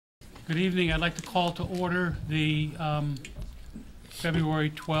Good evening. I'd like to call to order the February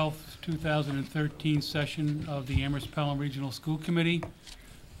 12th, 2013 session of the Amherst Pelham Regional School Committee.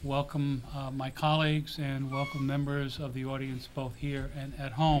 Welcome my colleagues and welcome members of the audience both here and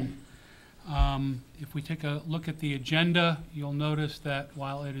at home. If we take a look at the agenda, you'll notice that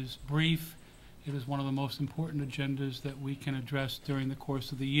while it is brief, it is one of the most important agendas that we can address during the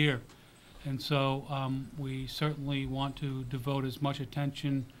course of the year. And so we certainly want to devote as much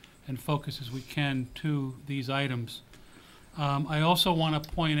attention and focus as we can to these items. I also want to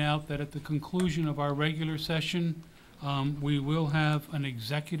point out that at the conclusion of our regular session, we will have an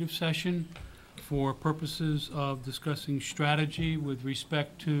executive session for purposes of discussing strategy with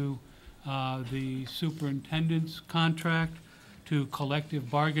respect to the superintendent's contract, to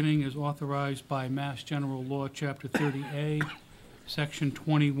collective bargaining as authorized by Mass General Law, Chapter 30A, Section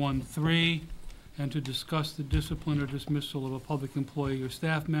 21(3), and to discuss the discipline or dismissal of a public employee or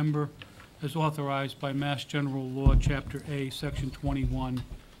staff member as authorized by Mass General Law, Chapter A, Section 21,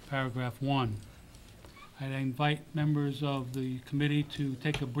 Paragraph 1. I invite members of the committee to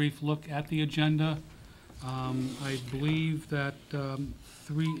take a brief look at the agenda. I believe that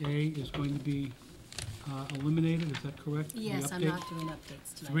 3A is going to be eliminated, is that correct? Yes, I'm not doing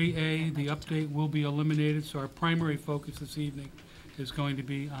updates tonight. 3A, the update will be eliminated, so our primary focus this evening is going to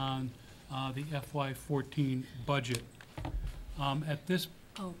be on the FY14 budget. At this...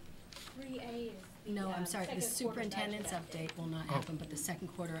 Oh. 3A is the, No, I'm sorry, the second quarter superintendent's budget update will not happen, but the second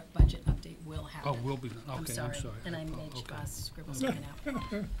quarter budget update will happen. Oh, will be, okay, I'm sorry. And I made Okay. scribble something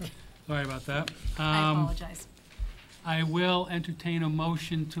out. Sorry about that. I apologize. I will entertain a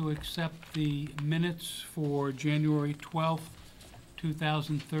motion to accept the minutes for January 12th,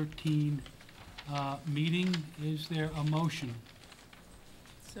 2013 meeting. Is there a motion?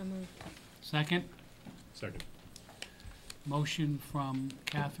 So moved. Second? Second. Motion from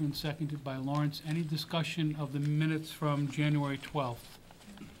Catherine, seconded by Lawrence. Any discussion of the minutes from January 12th?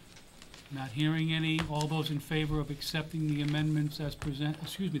 Not hearing any. All those in favor of accepting the amendments as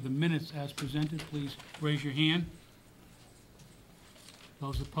the minutes as presented, please raise your hand.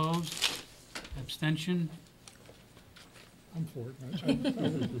 Those opposed? Abstention? I'm for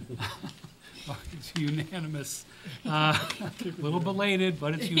it. Oh, it's unanimous. A little belated,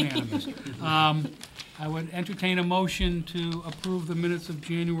 but it's unanimous. I would entertain a motion to approve the minutes of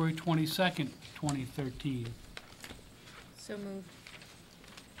January 22nd, 2013. So moved.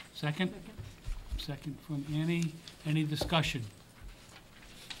 Second? Second from Annie. Any discussion?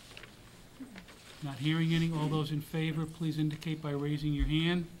 Not hearing any. All those in favor, please indicate by raising your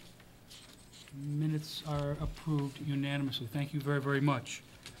hand. Minutes are approved unanimously. Thank you very, very much.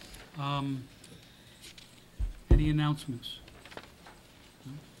 Any announcements?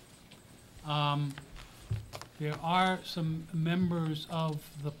 There are some members of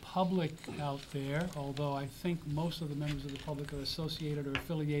the public out there, although I think most of the members of the public are associated or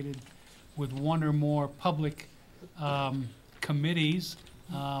affiliated with one or more public committees.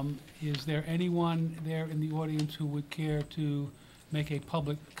 Is there anyone there in the audience who would care to make a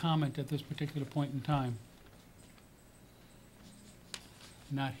public comment at this particular point in time?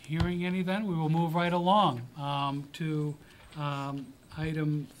 Not hearing any then, we will move right along to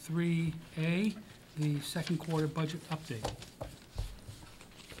item 3A, the second quarter budget update.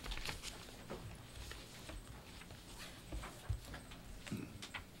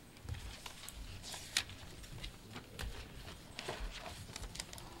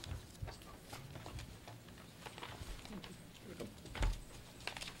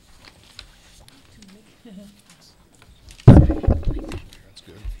 That's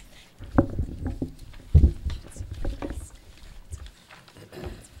good.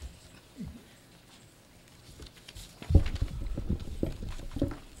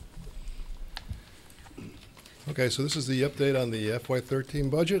 Okay, so this is the update on the FY13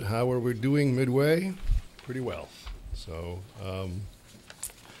 budget. How are we doing midway? Pretty well. So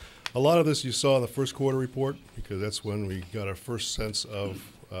a lot of this you saw in the first quarter report because that's when we got our first sense of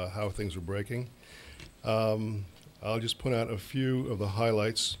how things were breaking. I'll just point out a few of the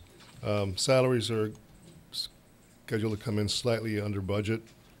highlights. Salaries are scheduled to come in slightly under budget.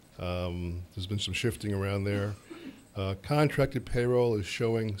 There's been some shifting around there. Contracted payroll is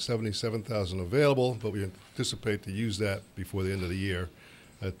showing $77,000 available, but we anticipate to use that before the end of the year,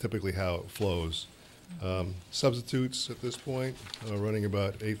 typically how it flows. Substitutes at this point are running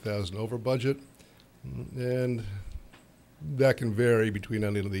about $8,000 over budget, and that can vary between now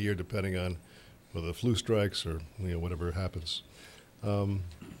and the end of the year depending on whether the flu strikes or whatever happens. In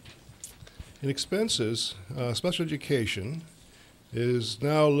expenses, special education is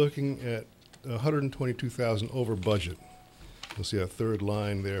now looking at $122,000 over budget. You'll see a third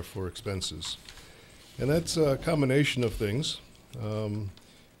line there for expenses. And that's a combination of things.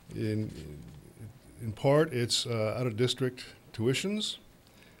 In part, it's out-of-district tuitions,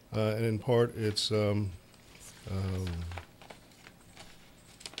 and in part, it's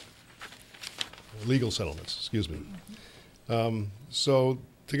legal settlements, excuse me. So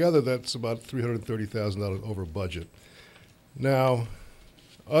together, that's about $330,000 over budget. Now,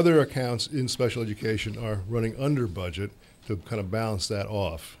 other accounts in special education are running under budget to kind of balance that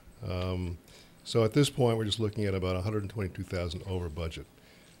off. So at this point, we're just looking at about $122,000 over budget.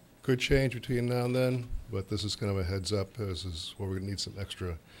 Could change between now and then, but this is kind of a heads up. This is where we're going to need some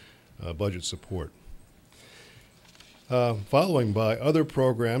extra budget support. Following by other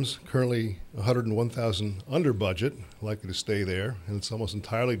programs, currently $101,000 under budget, likely to stay there, and it's almost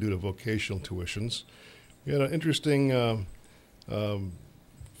entirely due to vocational tuitions. We had an interesting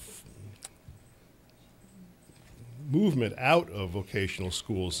movement out of vocational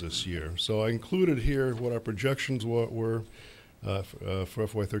schools this year. So I included here what our projections were for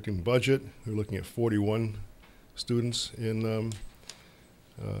FY13 budget. We're looking at 41 students in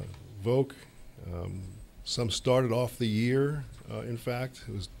voc. Some started off the year, in fact.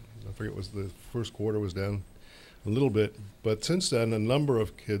 It was, I forget, it was the first quarter was down a little bit. But since then, a number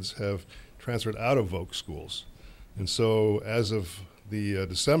of kids have transferred out of voc schools. And so as of the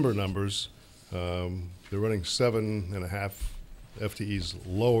December numbers, they're running 7.5 FTEs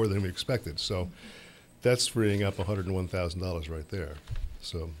lower than we expected. So that's freeing up $101,000 right there.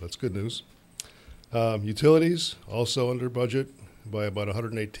 So that's good news. Utilities, also under budget by about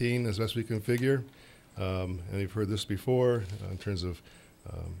 118 as best we can figure. And you've heard this before in terms of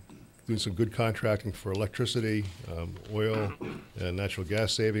doing some good contracting for electricity, oil, and natural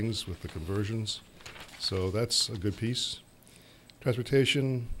gas savings with the conversions. So that's a good piece.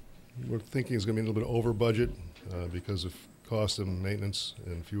 Transportation, we're thinking is going to be a little bit over budget because of cost and maintenance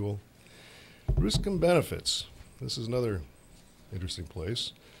and fuel. Risk and benefits. This is another interesting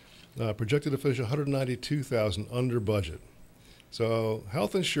place. Projected to finish $192,000 under budget. So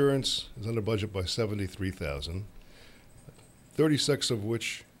health insurance is under budget by $73,000, 36 of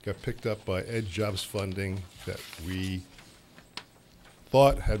which got picked up by Ed Jobs funding that we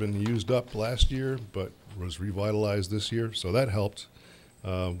thought had been used up last year, but was revitalized this year. So that helped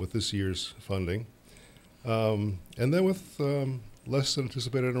with this year's funding. And then with less than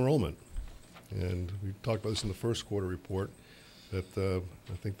anticipated enrollment. And we talked about this in the first quarter report, that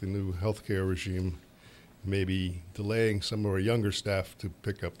I think the new healthcare regime may be delaying some of our younger staff to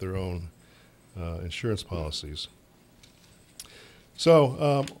pick up their own insurance policies.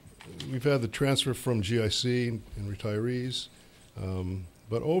 So we've had the transfer from GIC and retirees,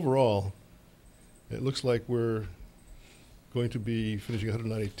 but overall, it looks like we're going to be finishing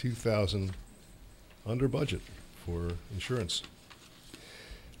 $192,000 under budget for insurance.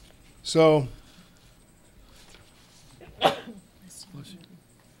 So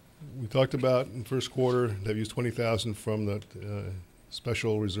we talked about in first quarter, they've used $20,000 from the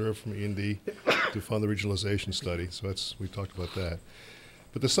special reserve from E&D to fund the regionalization study. So that's, we talked about that.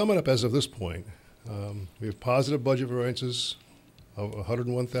 But to sum it up as of this point, we have positive budget variances of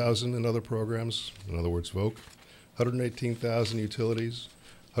 $101,000 in other programs, in other words, VOC, $118,000 utilities,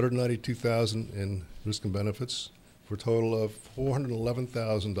 $192,000 in risk and benefits, for a total of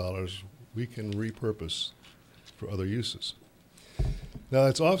 $411,000 we can repurpose for other uses. Now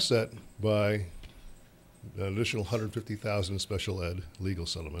that's offset by an additional $150,000 in special ed legal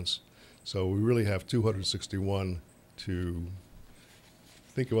settlements. So we really have $261 to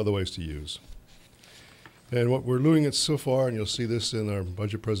think of other ways to use. And what we're doing it so far, and you'll see this in our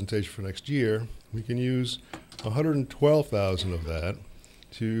budget presentation for next year, we can use $112,000 of that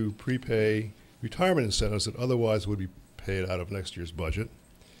to prepay retirement incentives that otherwise would be paid out of next year's budget.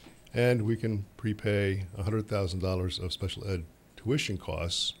 And we can prepay $100,000 of special ed tuition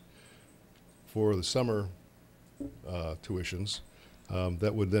costs for the summer tuitions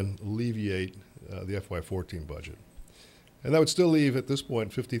that would then alleviate the FY14 budget. And that would still leave at this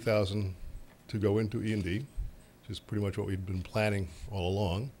point $50,000 to go into E&D, which is pretty much what we've been planning all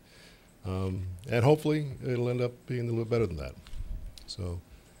along. And hopefully it'll end up being a little better than that. So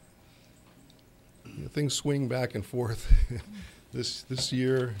you know, things swing back and forth. This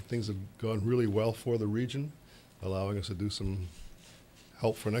year, things have gone really well for the region, allowing us to do some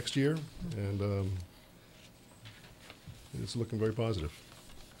help for next year, and it's looking very positive.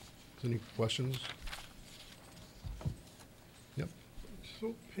 Any questions? Yep.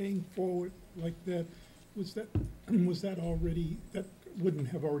 So paying forward like that, was that already, that wouldn't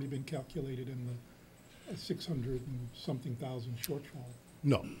have already been calculated in the 600 and something thousand shortfall?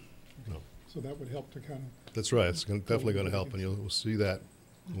 No, no. So that would help to kind of, That's right. It's definitely going to help, and we'll see that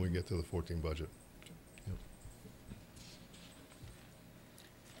when we get to the 14 budget.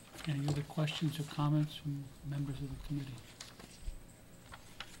 Any other questions or comments from members of the committee?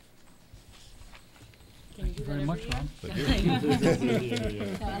 Can you Thank you do very that much, every Ron. year?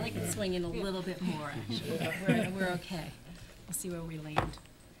 No, I like it swinging a little bit more, actually. We're okay. We'll see where we land.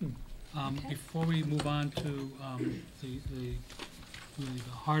 Okay. Before we move on to really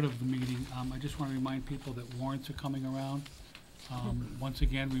the heart of the meeting, I just want to remind people that warrants are coming around. Once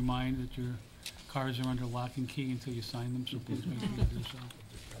again, remind that your cars are under lock and key until you sign them, so please make sure you do so.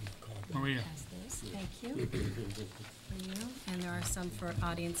 Maria. Pass those. Thank you. For you. And there are some for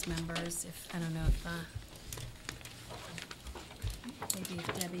audience members, if, I don't know if, maybe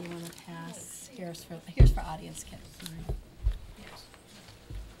if Debbie, you want to pass. Here's for audience kids.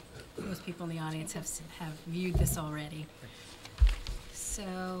 Most people in the audience have viewed this already.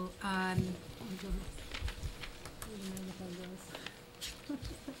 So,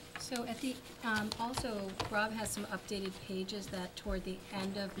 so at the, also, Rob has some updated pages that toward the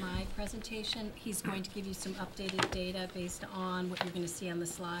end of my presentation, he's going to give you some updated data based on what you're gonna see on the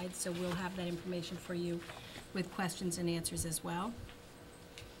slides, so we'll have that information for you with questions and answers as well.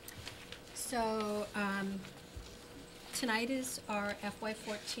 So, tonight is our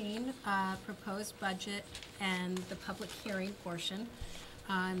FY14 proposed budget and the public hearing portion.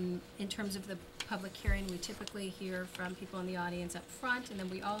 In terms of the public hearing, we typically hear from people in the audience up front, and then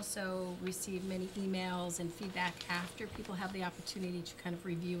we also receive many emails and feedback after people have the opportunity to kind of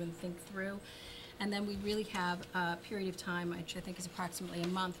review and think through. And then we really have a period of time, which I think is approximately a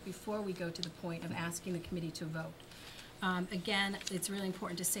month, before we go to the point of asking the committee to vote. Again, it's really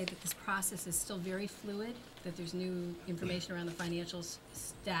important to say that this process is still very fluid, that there's new information around the financial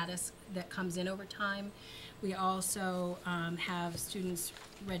status that comes in over time. We also have students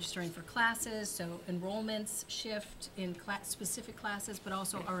registering for classes, so enrollments shift in specific classes, but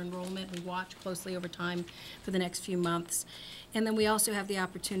also our enrollment we watch closely over time for the next few months. And then we also have the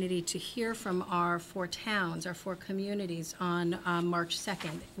opportunity to hear from our 4 towns, our 4 communities on March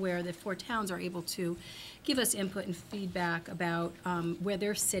 2nd, where the 4 towns are able to give us input and feedback about where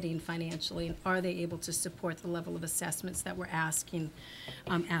they're sitting financially, and are they able to support the level of assessments that we're asking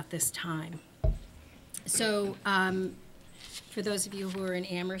at this time. So for those of you who are in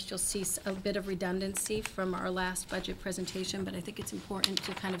Amherst, you'll see a bit of redundancy from our last budget presentation, but I think it's important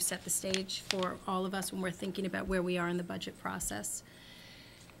to kind of set the stage for all of us when we're thinking about where we are in the budget process.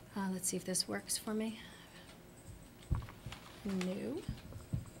 Let's see if this works for me. No.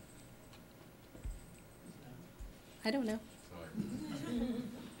 I don't know.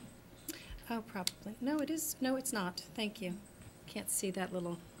 Oh, probably. No, it is. No, it's not. Thank you. Can't see that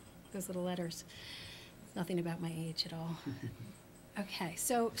those little letters. Nothing about my age at all. Okay,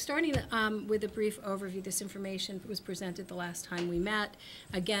 so starting with a brief overview, this information was presented the last time we met.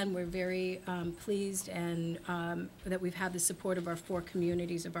 Again, we're very pleased and that we've had the support of our 4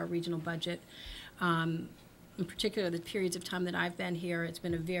 communities of our regional budget. In particular, the periods of time that I've been here, it's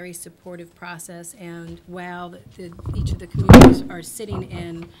been a very supportive process, and while each of the communities are sitting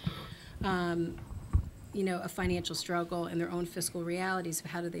in a financial struggle and their own fiscal realities of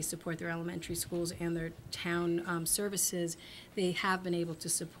how do they support their elementary schools and their town services, they have been able to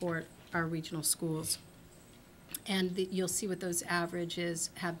support our regional schools. And you'll see what those averages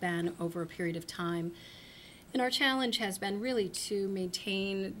have been over a period of time. And our challenge has been really to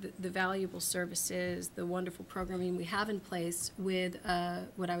maintain the valuable services, the wonderful programming we have in place with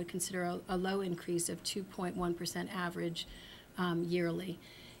what I would consider a low increase of 2.1% average yearly.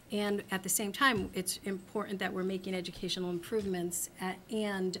 And at the same time, it's important that we're making educational improvements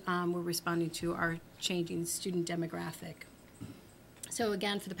and we're responding to our changing student demographic. So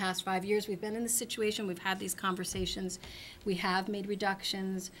again, for the past 5 years, we've been in this situation. We've had these conversations. We have made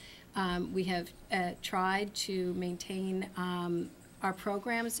reductions. We have tried to maintain our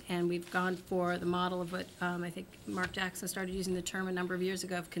programs, and we've gone for the model of what I think Mark Jackson started using the term a number of years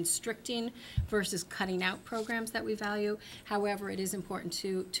ago of constricting versus cutting out programs that we value. However, it is important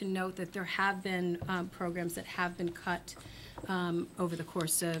to note that there have been programs that have been cut over the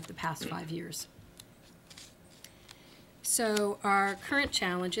course of the past 5 years. So our current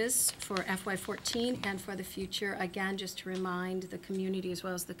challenges for FY14 and for the future, again, just to remind the community as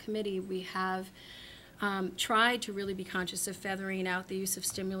well as the committee, we have tried to really be conscious of feathering out the use of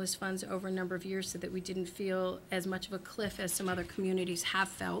stimulus funds over a number of years so that we didn't feel as much of a cliff as some other communities have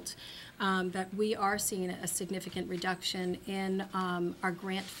felt, that we are seeing a significant reduction in our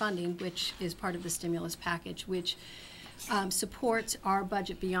grant funding, which is part of the stimulus package, which supports our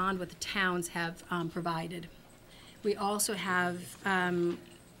budget beyond what the towns have provided. We also have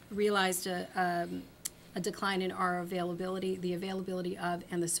realized a decline in our availability, the availability of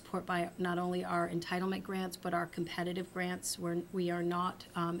and the support by not only our entitlement grants, but our competitive grants. We are not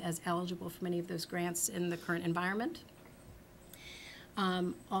as eligible for many of those grants in the current environment.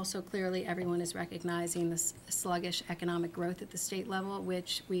 Also, clearly, everyone is recognizing this sluggish economic growth at the state level,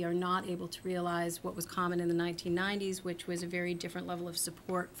 which we are not able to realize what was common in the 1990s, which was a very different level of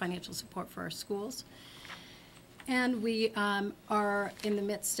support, financial support for our schools. And we are in the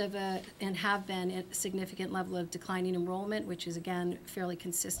midst of and have been at a significant level of declining enrollment, which is, again, fairly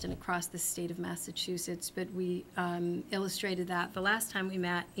consistent across the state of Massachusetts. But we illustrated that the last time we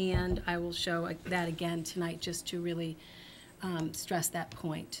met, and I will show that again tonight just to really stress that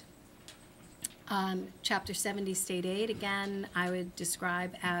point. Chapter 70 state aid, again, I would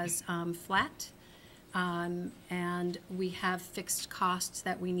describe as flat. And we have fixed costs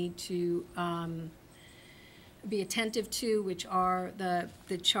that we need to be attentive to, which are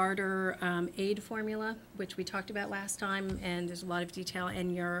the charter aid formula, which we talked about last time, and there's a lot of detail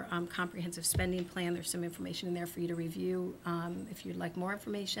in your comprehensive spending plan. There's some information in there for you to review if you'd like more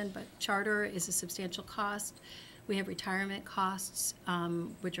information, but charter is a substantial cost. We have retirement costs,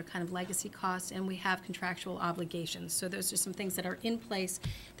 which are kind of legacy costs, and we have contractual obligations. So those are some things that are in place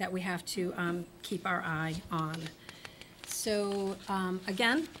that we have to keep our eye on. So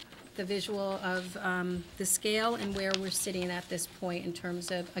again, the visual of the scale and where we're sitting at this point in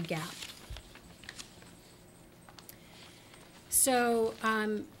terms of a gap. So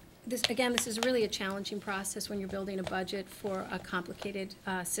this is really a challenging process when you're building a budget for a complicated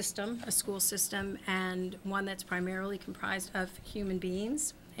system, a school system, and one that's primarily comprised of human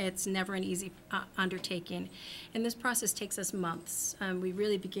beings. It's never an easy undertaking. And this process takes us months. We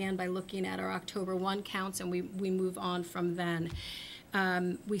really began by looking at our October 1 counts, and we move on from then.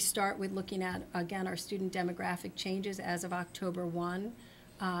 We start with looking at, again, our student demographic changes as of October 1.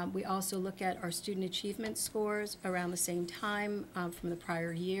 We also look at our student achievement scores around the same time from the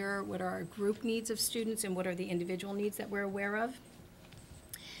prior year. What are our group needs of students and what are the individual needs that we're aware of?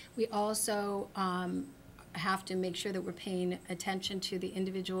 We also have to make sure that we're paying attention to the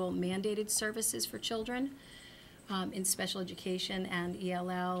individual mandated services for children in special education and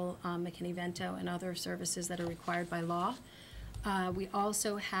ELL, McKinney-Vento, and other services that are required by law. We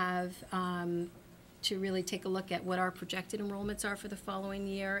also have to really take a look at what our projected enrollments are for the following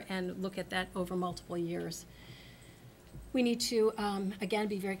year and look at that over multiple years. We need to, again,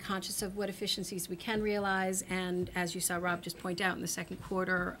 be very conscious of what efficiencies we can realize, and as you saw Rob just point out in the second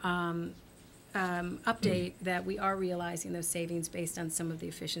quarter update, that we are realizing those savings based on some of the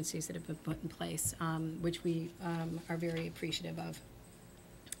efficiencies that have been put in place, which we are very appreciative of.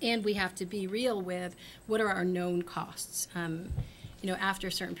 And we have to be real with what are our known costs. After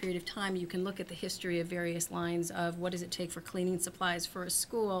a certain period of time, you can look at the history of various lines of what does it take for cleaning supplies for a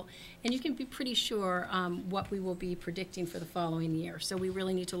school, and you can be pretty sure what we will be predicting for the following year. So we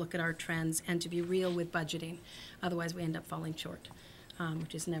really need to look at our trends and to be real with budgeting. Otherwise, we end up falling short,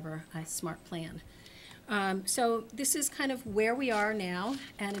 which is never a smart plan. So this is kind of where we are now,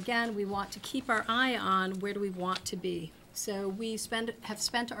 and again, we want to keep our eye on where do we want to be. So we have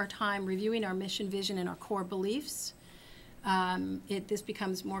spent our time reviewing our mission, vision, and our core beliefs. This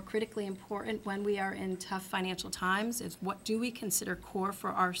becomes more critically important when we are in tough financial times. Is what do we consider core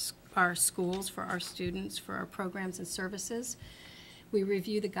for our schools, for our students, for our programs and services. We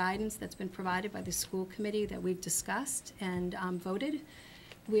review the guidance that's been provided by the school committee that we've discussed and voted.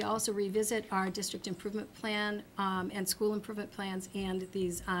 We also revisit our district improvement plan and school improvement plans and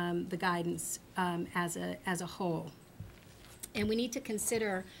the guidance as a whole. And we need to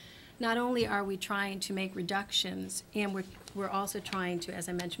consider, not only are we trying to make reductions, and we're also trying to, as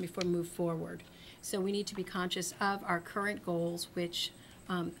I mentioned before, move forward. So we need to be conscious of our current goals, which,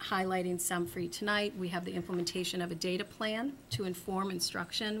 highlighting some for you tonight, we have the implementation of a data plan to inform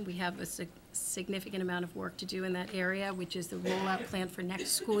instruction. We have a significant amount of work to do in that area, which is the rollout plan for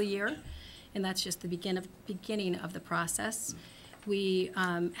next school year, and that's just the beginning of the process. We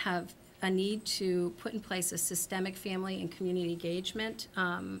have a need to put in place a systemic family and community engagement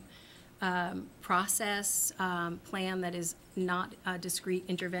process plan that is not discrete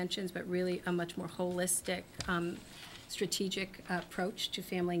interventions, but really a much more holistic strategic approach to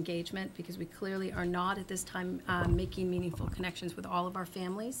family engagement, because we clearly are not at this time making meaningful connections with all of our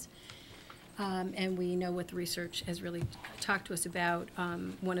families. And we know what the research has really talked to us about.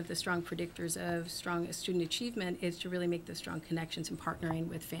 One of the strong predictors of strong student achievement is to really make those strong connections and partnering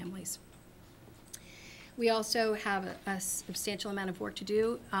with families. We also have a substantial amount of work to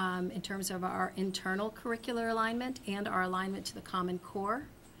do in terms of our internal curricular alignment and our alignment to the Common Core.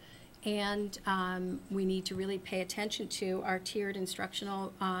 And we need to really pay attention to our tiered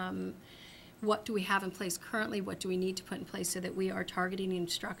instructional, what do we have in place currently, what do we need to put in place so that we are targeting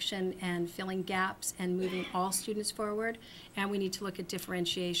instruction and filling gaps and moving all students forward. And we need to look at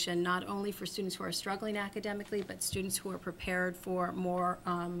differentiation, not only for students who are struggling academically, but students who are prepared for more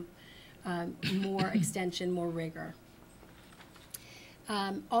extension, more rigor.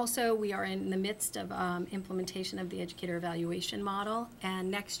 Also, we are in the midst of implementation of the educator evaluation model, and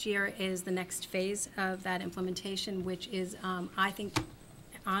next year is the next phase of that implementation, which is, I think,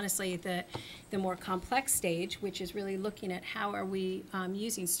 honestly, the more complex stage, which is really looking at how are we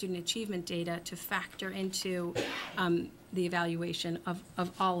using student achievement data to factor into the evaluation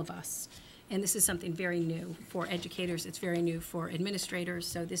of all of us. And this is something very new for educators. It's very new for administrators,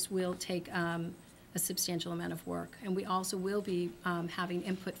 so this will take a substantial amount of work. And we also will be having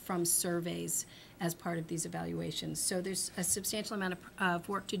input from surveys as part of these evaluations. So there's a substantial amount of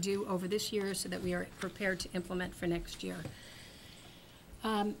work to do over this year so that we are prepared to implement for next year.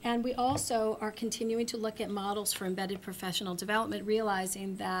 And we also are continuing to look at models for embedded professional development,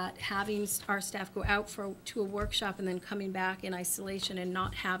 realizing that having our staff go out to a workshop and then coming back in isolation and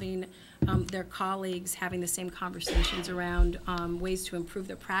not having their colleagues having the same conversations around ways to improve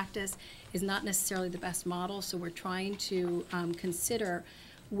their practice is not necessarily the best model. So we're trying to consider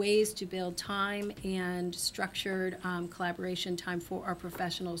ways to build time and structured collaboration time for our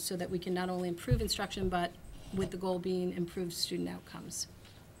professionals so that we can not only improve instruction, but with the goal being improved student outcomes.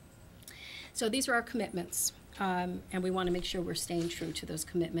 So these are our commitments, and we want to make sure we're staying true to those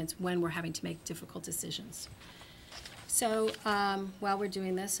commitments when we're having to make difficult decisions. So while we're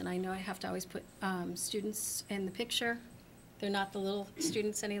doing this, and I know I have to always put students in the picture, they're not the little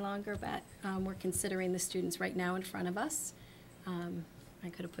students any longer, but we're considering the students right now in front of us. I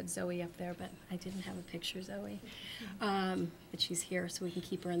could have put Zoe up there, but I didn't have a picture, Zoe. But she's here, so we can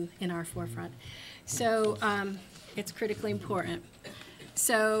keep her in our forefront. So it's critically important.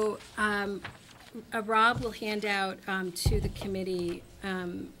 So Rob will hand out to the committee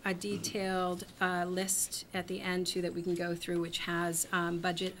a detailed list at the end, too, that we can go through, which has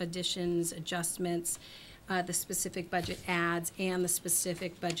budget additions, adjustments, the specific budget adds, and the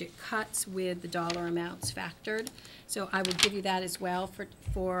specific budget cuts with the dollar amounts factored. So I will give you that as well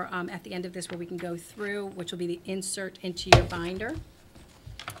for at the end of this, where we can go through, which will be the insert into your binder.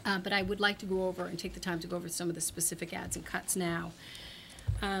 But I would like to go over and take the time to go over some of the specific adds and cuts now.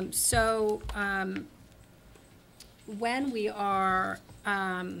 When we are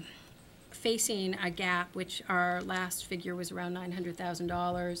facing a gap, which our last figure was around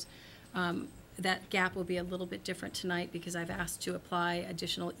 $900,000, that gap will be a little bit different tonight because I've asked to apply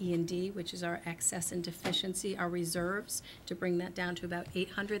additional E&D, which is our excess and deficiency, our reserves, to bring that down to about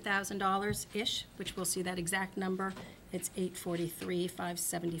 $800,000-ish, which we'll see that exact number. It's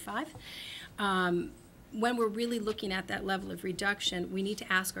 $843,575. When we're really looking at that level of reduction, we need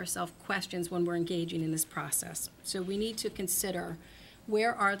to ask ourselves questions when we're engaging in this process. So we need to consider,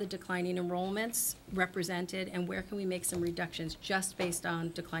 where are the declining enrollments represented, and where can we make some reductions just based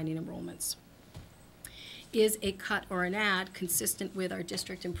on declining enrollments? Is a cut or an add consistent with our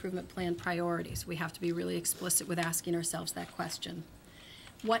district improvement plan priorities? We have to be really explicit with asking ourselves that question.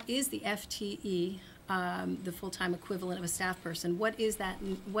 What is the FTE, the full-time equivalent of a staff person? What is that?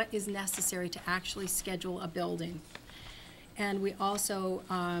 What is necessary to actually schedule a building? And we also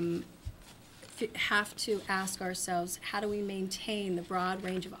have to ask ourselves, how do we maintain the broad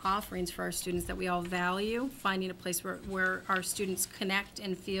range of offerings for our students that we all value, finding a place where our students connect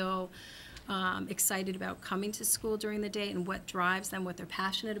and feel excited about coming to school during the day and what drives them, what they're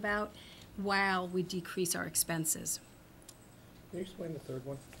passionate about, while we decrease our expenses. Can you explain the third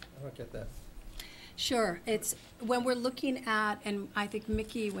one? I don't get that. Sure. It's when we're looking at, and I think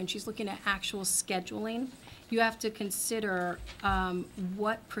Mickey, when she's looking at actual scheduling, you have to consider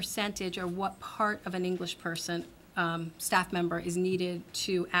what percentage or what part of an English person, staff member, is needed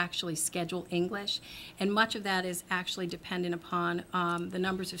to actually schedule English. And much of that is actually dependent upon the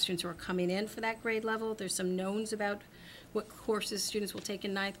numbers of students who are coming in for that grade level. There's some knowns about what courses students will take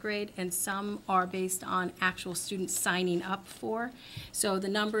in 9th grade, and some are based on actual students signing up for. So the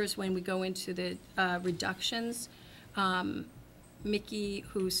numbers, when we go into the reductions, Mickey,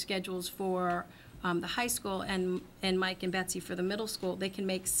 who schedules for the high school, and Mike and Betsy for the middle school, they can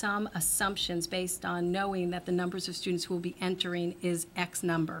make some assumptions based on knowing that the numbers of students who will be entering is X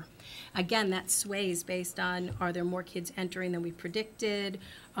number. Again, that sways based on, are there more kids entering than we predicted?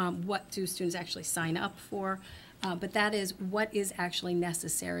 What do students actually sign up for? But that is what is actually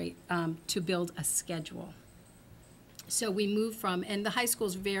necessary to build a schedule. So we move from, and the high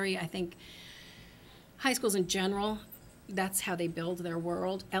schools vary, I think, high schools in general that's how they build their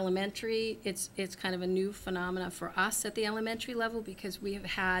world. Elementary, it's kind of a new phenomena for us at the elementary level because we have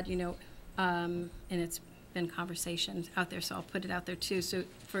had, and it's been conversations out there, so I'll put it out there too. So,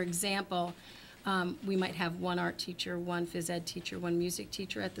 for example, we might have one art teacher, one phys ed teacher, one music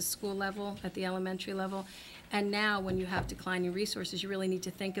teacher at the school level, at the elementary level. And now when you have declining resources, you really need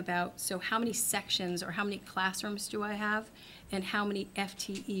to think about, so how many sections or how many classrooms do I have? And how many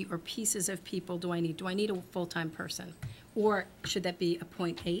FTE or pieces of people do I need? Do I need a full-time person? Or should that be a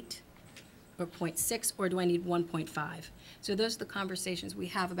 0.8 or 0.6, or do I need 1.5? So those are the conversations we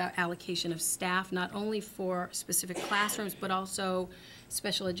have about allocation of staff, not only for specific classrooms, but also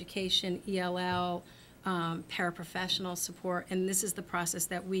special education, ELL, paraprofessional support. And this is the process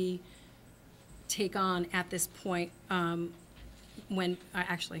that we take on at this point when,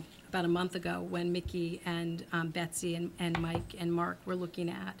 actually, about a month ago, when Mickey and Betsy and Mike and Mark were looking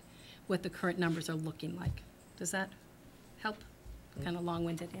at what the current numbers are looking like. Does that help? Kind of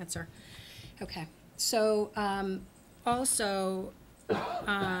long-winded answer. Okay. So also,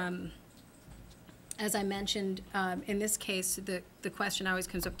 as I mentioned, in this case, the question always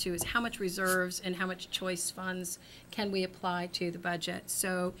comes up to is how much reserves and how much choice funds can we apply to the budget?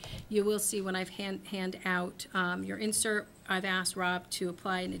 So you will see when I've hand out your insert, I've asked Rob to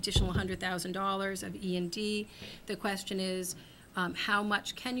apply an additional $100,000 of E&D. The question is, how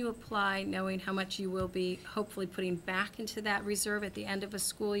much can you apply, knowing how much you will be hopefully putting back into that reserve at the end of a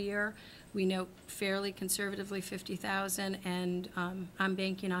school year? We know fairly conservatively 50,000, and I'm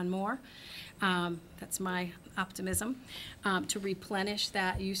banking on more. That's my optimism, to replenish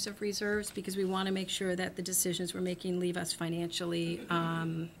that use of reserves, because we want to make sure that the decisions we're making leave us financially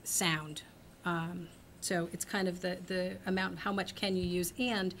sound. So it's kind of the amount of how much can you use,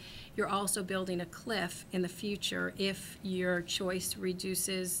 and you're also building a cliff in the future if your choice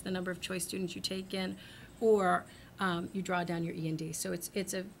reduces the number of choice students you take in, or you draw down your E&D. So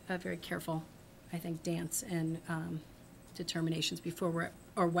it's a very careful, I think, dance and determinations before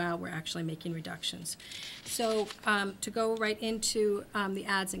while we're actually making reductions. So to go right into the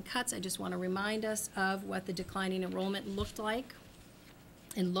adds and cuts, I just want to remind us of what the declining enrollment looked like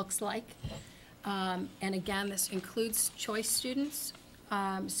and looks like. And again, this includes choice students.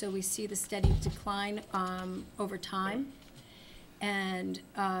 So we see the steady decline over time. And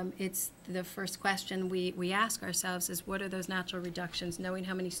it's the first question we ask ourselves is, what are those natural reductions? Knowing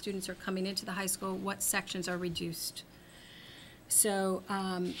how many students are coming into the high school, what sections are reduced? So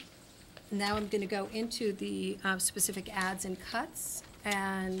now I'm going to go into the specific adds and cuts,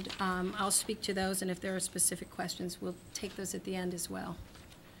 and I'll speak to those, and if there are specific questions, we'll take those at the end as well.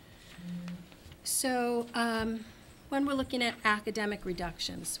 So when we're looking at academic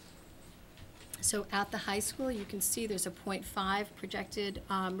reductions, so at the high school, you can see there's a 0.5 projected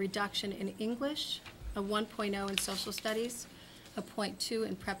reduction in English, a 1.0 in social studies, a 0.2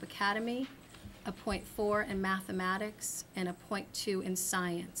 in prep academy, a 0.4 in mathematics, and a 0.2 in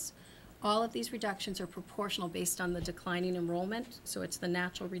science. All of these reductions are proportional based on the declining enrollment, so it's the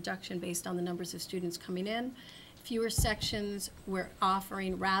natural reduction based on the numbers of students coming in. Fewer sections we're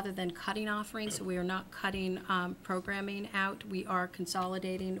offering rather than cutting offerings, so we are not cutting programming out. We are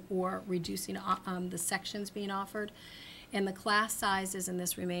consolidating or reducing the sections being offered. And the class sizes in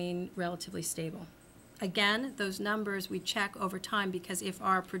this remain relatively stable. Again, those numbers we check over time, because if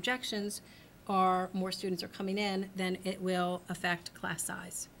our projections are more students are coming in, then it will affect class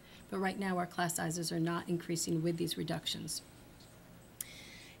size. But right now our class sizes are not increasing with these reductions.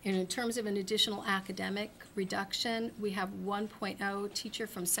 And in terms of an additional academic reduction, we have 1.0 teacher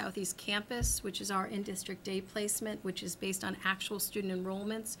from Southeast Campus, which is our in-district day placement, which is based on actual student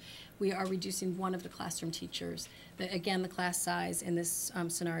enrollments. We are reducing one of the classroom teachers. Again, the class size in this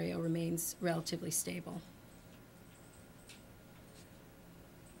scenario remains relatively stable.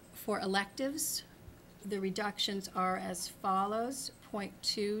 For electives, the reductions are as follows: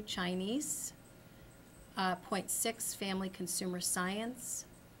 0.2 Chinese, 0.6 family consumer science,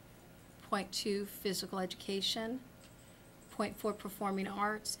 0.2 physical education, 0.4 performing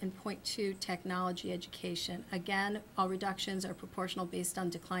arts, and 0.2 technology education. Again, all reductions are proportional based on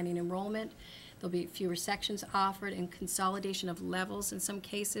declining enrollment. There'll be fewer sections offered and consolidation of levels in some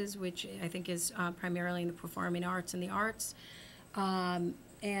cases, which I think is primarily in the performing arts and the arts.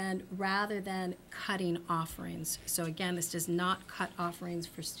 And rather than cutting offerings. So again, this does not cut offerings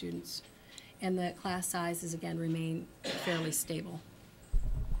for students. And the class sizes, again, remain fairly stable.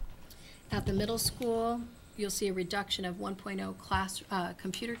 At the middle school, you'll see a reduction of 1.0 class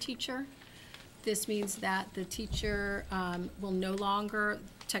computer teacher. This means that the teacher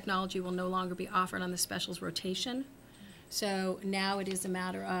technology will no longer be offered on the specials rotation. So now it is a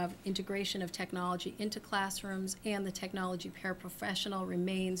matter of integration of technology into classrooms, and the technology paraprofessional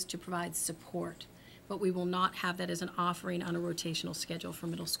remains to provide support. But we will not have that as an offering on a rotational schedule for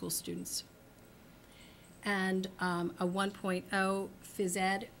middle school students. And a 1.0 phys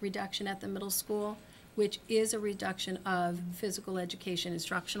ed reduction at the middle school, which is a reduction of physical education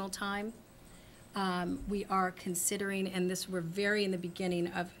instructional time. We are considering, and this, we're very in the beginning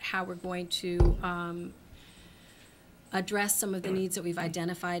of how we're going to address some of the needs that we've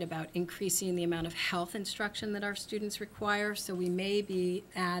identified about increasing the amount of health instruction that our students require. So we may be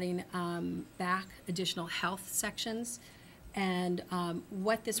adding back additional health sections. And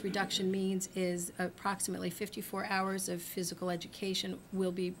what this reduction means is approximately 54 hours of physical education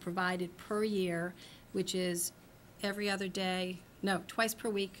will be provided per year, which is every other day, no, twice per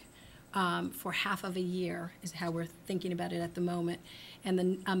week, for half of a year is how we're thinking about it at the moment. And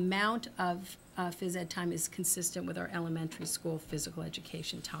the amount of phys ed time is consistent with our elementary school physical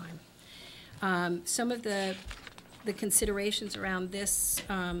education time. Some of the considerations around this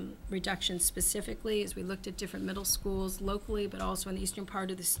reduction specifically is we looked at different middle schools locally, but also in the eastern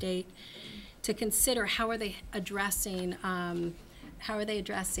part of the state, to consider how are they addressing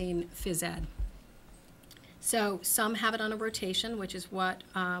phys ed. So some have it on a rotation, which is what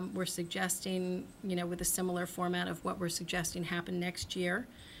we're suggesting, with a similar format of what we're suggesting happen next year.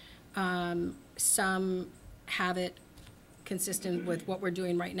 Some have it consistent with what we're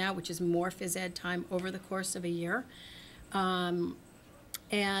doing right now, which is more phys ed time over the course of a year. And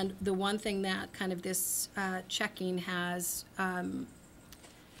the one thing that kind of this checking has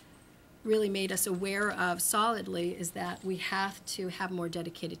really made us aware of solidly is that we have to have more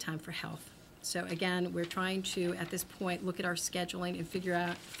dedicated time for health. So again, we're trying to, at this point, look at our scheduling and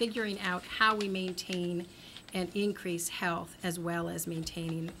figuring out how we maintain and increase health as well as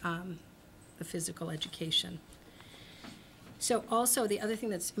maintaining the physical education. So also, the other thing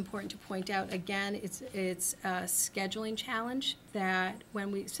that's important to point out, again, it's a scheduling challenge that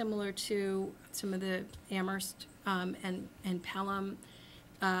when we, similar to some of the Amherst and Pelham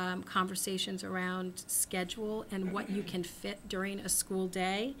conversations around schedule and what you can fit during a school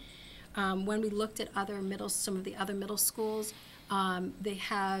day. When we looked at some of the other middle schools, they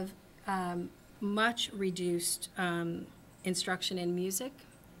have much reduced instruction in music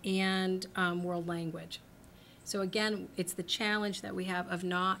and world language. So again, it's the challenge that we have of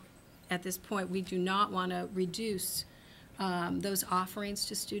not, at this point, we do not want to reduce those offerings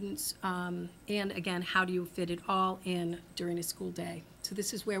to students. And again, how do you fit it all in during a school day? So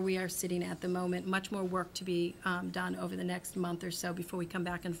this is where we are sitting at the moment. Much more work to be done over the next month or so before we come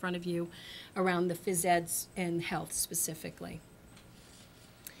back in front of you around the phys eds and health specifically.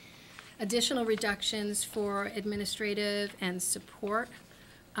 Additional reductions for administrative and support.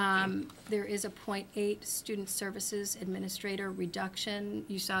 There is a 0.8 student services administrator reduction.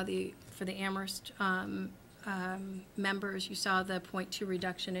 You saw for the Amherst members, you saw the 0.2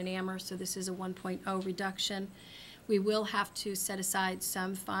 reduction in Amherst, so this is a 1.0 reduction. We will have to set aside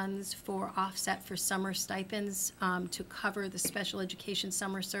some funds for offset for summer stipends to cover the special education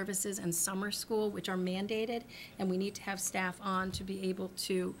summer services and summer school, which are mandated, and we need to have staff on to be able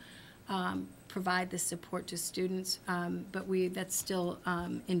to provide this support to students, but that's still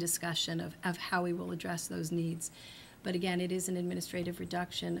in discussion of how we will address those needs. But again, it is an administrative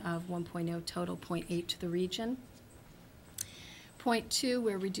reduction of 1.0 total, 0.8 to the region. 0.2,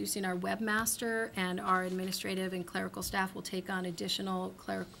 we're reducing our webmaster, and our administrative and clerical staff will take on additional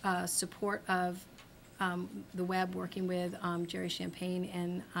support of the web, working with Jerry Champagne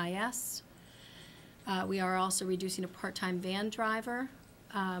and IS. We are also reducing a part-time van driver,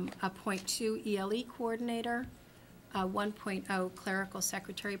 a 0.2 ELE coordinator, a 1.0 clerical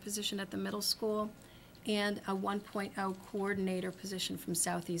secretary position at the middle school, and a 1.0 coordinator position from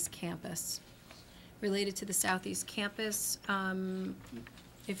Southeast Campus. Related to the Southeast Campus,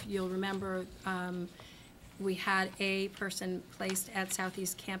 if you'll remember, we had a person placed at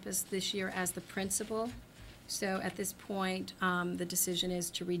Southeast Campus this year as the principal. So at this point, the decision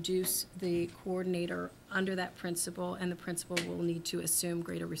is to reduce the coordinator under that principal, and the principal will need to assume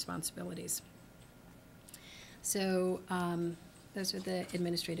greater responsibilities. So those are the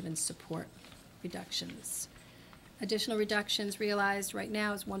administrative and support reductions. Additional reductions realized right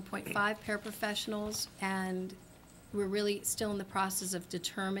now is 1.5 paraprofessionals, and we're really still in the process of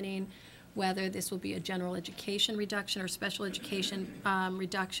determining whether this will be a general education reduction or special education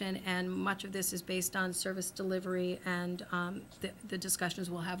reduction, and much of this is based on service delivery and the discussions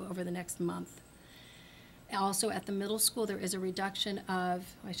we'll have over the next month. Also at the middle school, there is a reduction of,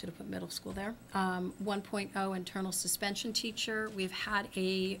 I should have put middle school there, 1.0 internal suspension teacher. We've had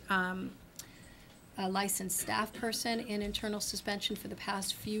a a licensed staff person in internal suspension for the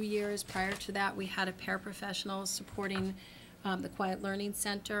past few years. Prior to that, we had a paraprofessional supporting the Quiet Learning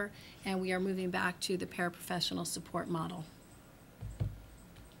Center, and we are moving back to the paraprofessional support model.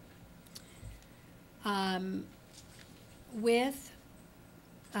 And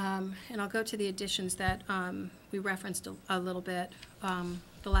I'll go to the additions that we referenced a little bit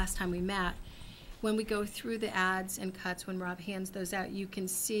the last time we met. When we go through the adds and cuts, when Rob hands those out, you can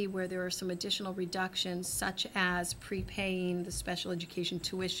see where there are some additional reductions, such as prepaying the special education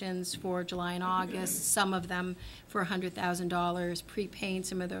tuitions for July and August, some of them for $100,000, prepaying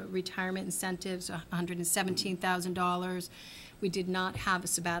some of the retirement incentives, $117,000. We did not have a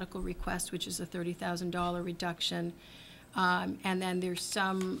sabbatical request, which is a $30,000 reduction. And then there's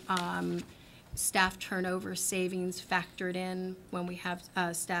some staff turnover savings factored in. When we have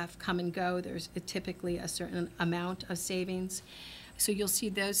staff come and go, there's typically a certain amount of savings. So you'll see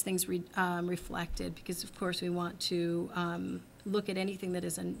those things reflected, because of course we want to look at anything that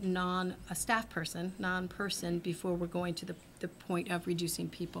is a staff person, non-person, before we're going to the point of reducing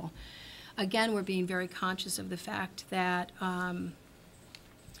people. Again, we're being very conscious of the fact that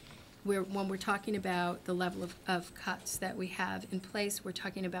when we're talking about the level of cuts that we have in place, we're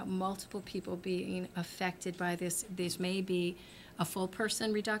talking about multiple people being affected by this. This may be a full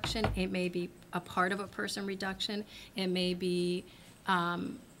person reduction, it may be a part of a person reduction, it may be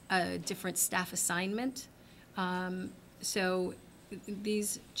a different staff assignment. So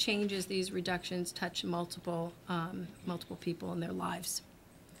these changes, these reductions touch multiple people in their lives.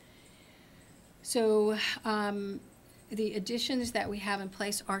 So the additions that we have in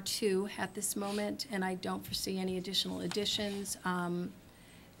place are 2 at this moment, and I don't foresee any additional additions.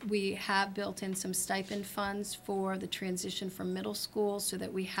 We have built in some stipend funds for the transition from middle school, so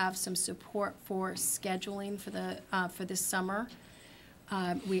that we have some support for scheduling for this summer.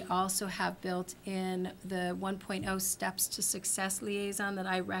 We also have built in the 1.0 Steps to Success liaison that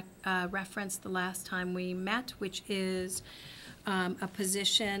I referenced the last time we met, which is a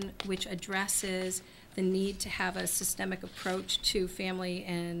position which addresses the need to have a systemic approach to family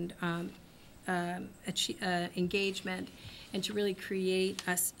and engagement, and to really create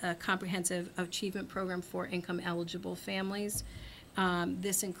a comprehensive achievement program for income-eligible families.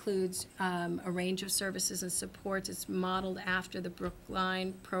 This includes a range of services and supports. It's modeled after the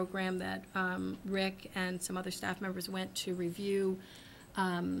Brookline program that Rick and some other staff members went to review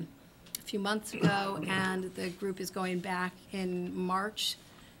a few months ago, and the group is going back in March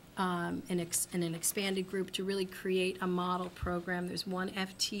in an expanded group to really create a model program. There's one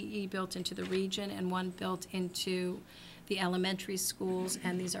FTE built into the region and one built into the elementary schools,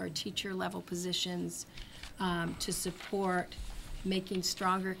 and these are teacher-level positions to support making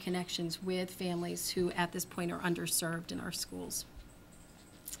stronger connections with families who at this point are underserved in our schools.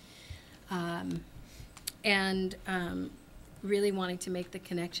 Really wanting to make the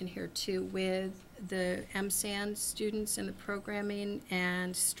connection here too with the MSAN students and the programming,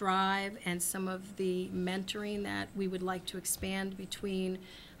 and Strive, and some of the mentoring that we would like to expand between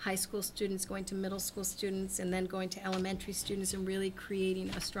high school students going to middle school students and then going to elementary students, and really creating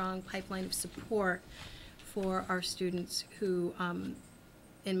a strong pipeline of support for our students who,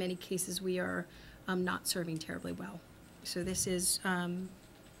 in many cases, we are not serving terribly well. So this is,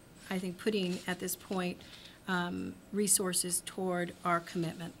 I think, putting at this point resources toward our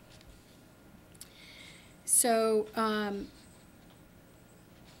commitment. So,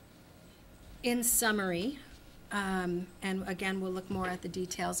 in summary, and again, we'll look more at the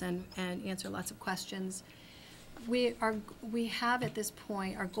details and answer lots of questions. We have at this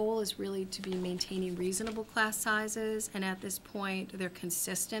point, our goal is really to be maintaining reasonable class sizes, and at this point, they're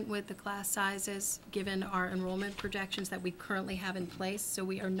consistent with the class sizes given our enrollment projections that we currently have in place. So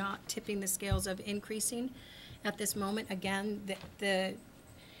we are not tipping the scales of increasing at this moment. Again, the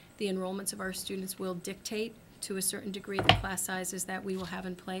enrollments of our students will dictate to a certain degree the class sizes that we will have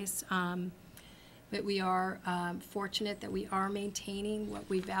in place. But we are fortunate that we are maintaining what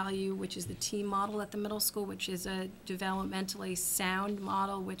we value, which is the team model at the middle school, which is a developmentally sound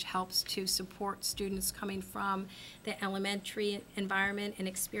model which helps to support students coming from the elementary environment and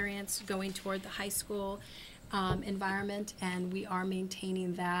experience going toward the high school environment, and we are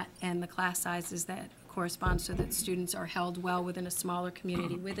maintaining that and the class sizes that correspond so that students are held well within a smaller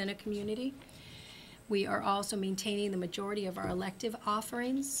community within a community. We are also maintaining the majority of our elective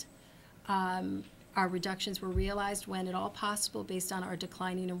offerings. Our reductions were realized when at all possible based on our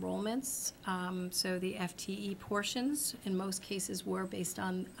declining enrollments. So the FTE portions in most cases were based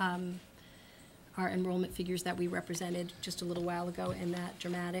on our enrollment figures that we represented just a little while ago in that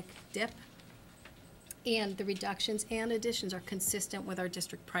dramatic dip. And the reductions and additions are consistent with our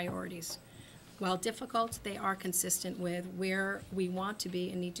district priorities. while difficult, they are consistent with where we want to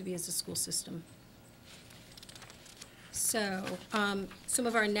be and need to be as a school system. So, some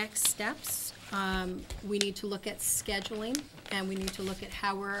of our next steps, we need to look at scheduling, and we need to look at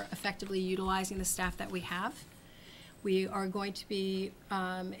how we're effectively utilizing the staff that we have. We are going to be,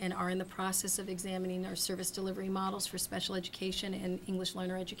 and are in the process of examining our service delivery models for special education and English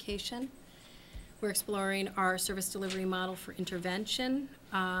learner education. We're exploring our service delivery model for intervention,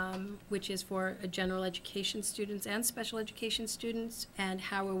 which is for general education students and special education students, and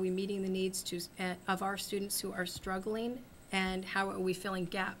how are we meeting the needs of our students who are struggling, and how are we filling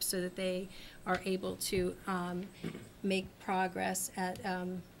gaps so that they are able to make progress at a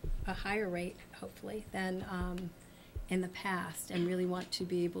higher rate, hopefully, than in the past, and really want to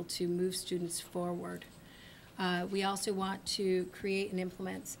be able to move students forward. We also want to create and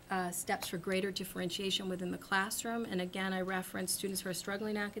implement steps for greater differentiation within the classroom. And again, I reference students who are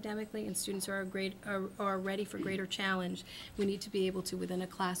struggling academically and students who are ready for greater challenge. We need to be able to, within a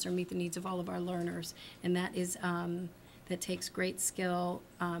classroom, meet the needs of all of our learners. And that is, that takes great skill,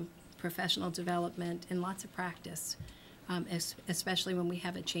 professional development, and lots of practice, especially when we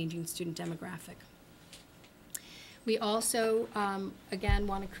have a changing student demographic. We also, again,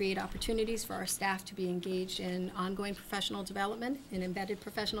 want to create opportunities for our staff to be engaged in ongoing professional development and embedded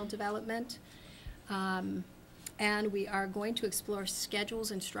professional development. And we are going to explore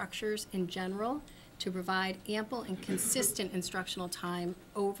schedules and structures in general to provide ample and consistent instructional time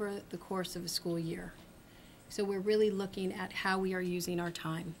over the course of a school year. So we're really looking at how we are using our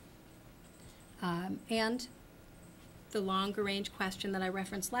time. And the longer range question that I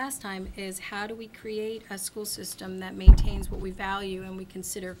referenced last time is, how do we create a school system that maintains what we value and we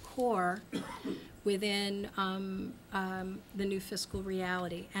consider core within the new fiscal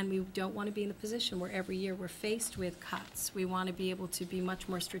reality? And we don't want to be in the position where every year we're faced with cuts. We want to be able to be much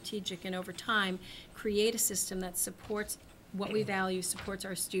more strategic and over time create a system that supports what we value, supports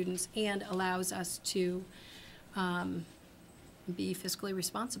our students, and allows us to be fiscally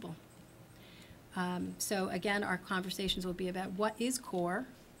responsible. So again, our conversations will be about what is core,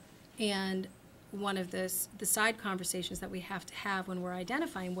 and one of the side conversations that we have to have when we're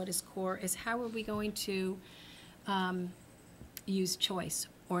identifying what is core is, how are we going to use choice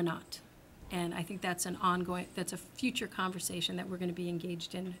or not? And I think that's that's a future conversation that we're going to be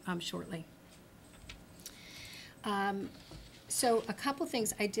engaged in shortly. So a couple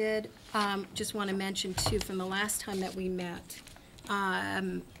things I did just want to mention too from the last time that we met.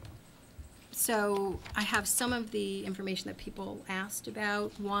 So I have some of the information that people asked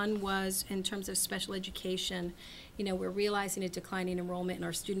about. One was in terms of special education. You know, we're realizing a declining enrollment in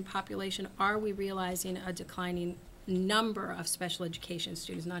our student population. Are we realizing a declining number of special education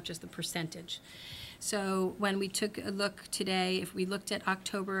students, not just the percentage? So when we took a look today, if we looked at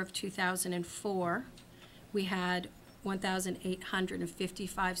October of 2004, we had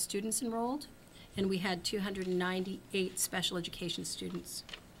 1,855 students enrolled, and we had 298 special education students.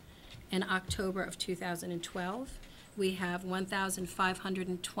 In October of 2012, we have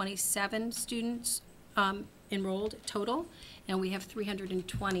 1,527 students enrolled total, and we have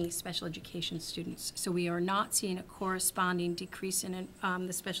 320 special education students. So we are not seeing a corresponding decrease in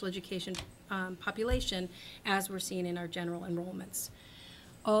the special education population as we're seeing in our general enrollments.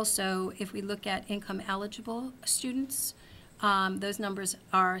 Also, if we look at income eligible students, those numbers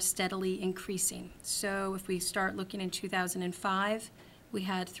are steadily increasing. So if we start looking in 2005, we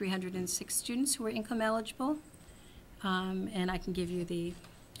had 306 students who were income eligible, and I can give you the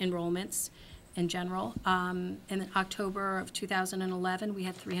enrollments in general. In October of 2011, we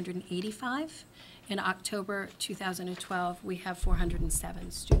had 385. In October 2012, we have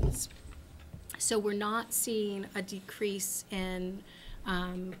 407 students. So we're not seeing a decrease in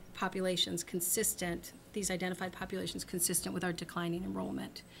populations consistent, these identified populations consistent with our declining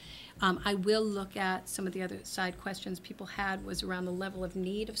enrollment. I will look at some of the other side questions people had was around the level of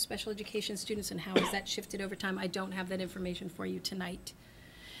need of special education students and how has that shifted over time. I don't have that information for you tonight.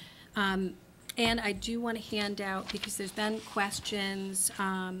 And I do want to hand out, because there's been questions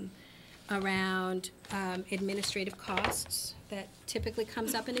around administrative costs that typically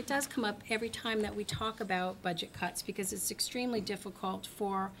comes up, and it does come up every time that we talk about budget cuts, because it's extremely difficult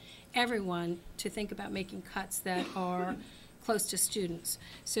for everyone to think about making cuts that are close to students.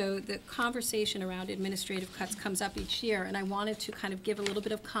 So the conversation around administrative cuts comes up each year, and I wanted to kind of give a little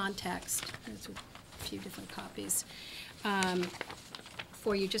bit of context. There's a few different copies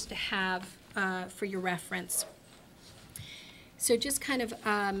for you just to have for your reference. So just kind of,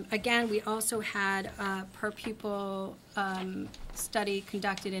 again, we also had a per pupil study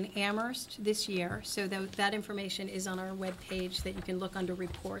conducted in Amherst this year. So that information is on our webpage that you can look under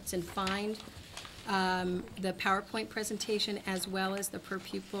reports and find the PowerPoint presentation, as well as the per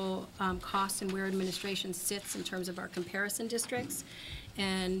pupil costs and where administration sits in terms of our comparison districts.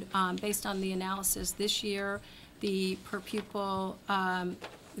 And based on the analysis this year, the per pupil,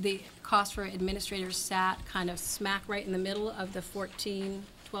 the cost for administrators sat kind of smack right in the middle of the 12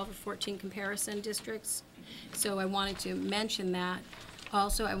 or 14 comparison districts. So I wanted to mention that.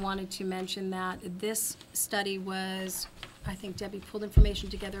 Also, I wanted to mention that this study was, I think Debbie pulled information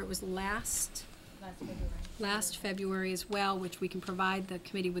together, it was last February as well, which we can provide the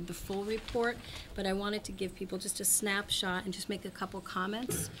committee with the full report, but I wanted to give people just a snapshot and just make a couple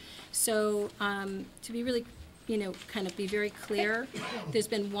comments. So to be really, kind of be very clear, there's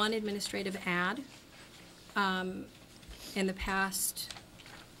been one administrative ad in the past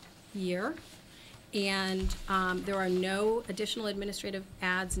year, and there are no additional administrative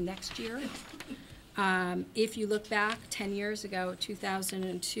ads next year. If you look back 10 years ago,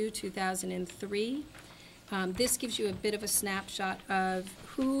 2002, 2003, this gives you a bit of a snapshot of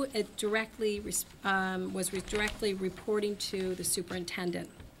who was directly reporting to the superintendent.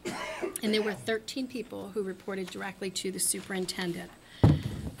 And there were 13 people who reported directly to the superintendent.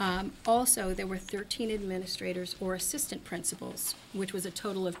 Also, there were 13 administrators or assistant principals, which was a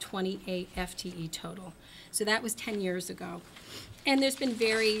total of 28 FTE total. So that was 10 years ago. And there's been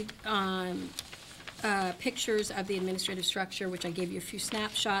varied pictures of the administrative structure, which I gave you a few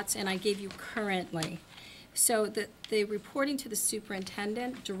snapshots, and I gave you currently. So the reporting to the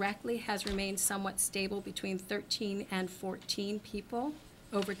superintendent directly has remained somewhat stable between 13 and 14 people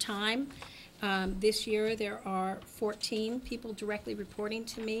over time. This year, there are 14 people directly reporting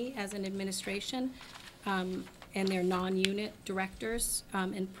to me as an administration, and they're non-unit directors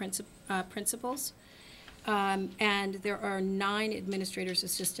and principals. And there are 9 administrators,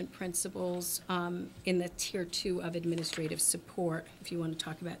 assistant principals in the tier 2 of administrative support, if you want to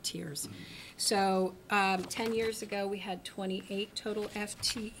talk about tiers. So 10 years ago, we had 28 total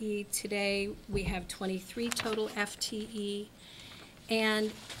FTE. Today, we have 23 total FTE.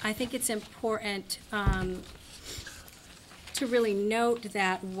 And I think it's important to really note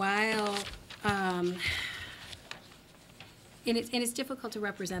that while, and it's difficult to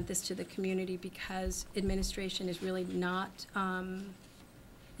represent this to the community because administration is really not,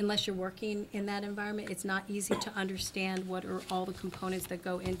 unless you're working in that environment, it's not easy to understand what are all the components that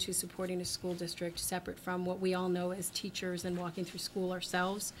go into supporting a school district separate from what we all know as teachers and walking through school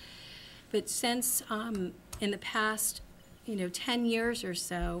ourselves. But since in the past 10 years or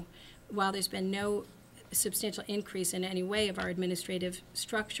so, while there's been no substantial increase in any way of our administrative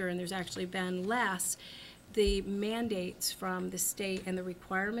structure, and there's actually been less, the mandates from the state and the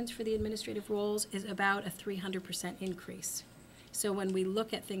requirements for the administrative roles is about a 300% increase. So when we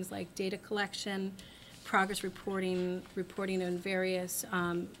look at things like data collection, progress reporting on various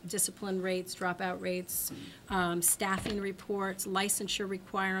discipline rates, dropout rates, staffing reports, licensure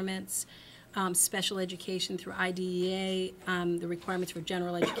requirements, special education through IDEA, the requirements for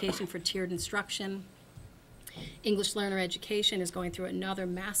general education for tiered instruction. English learner education is going through another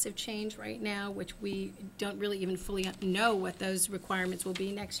massive change right now, which we don't really even fully know what those requirements will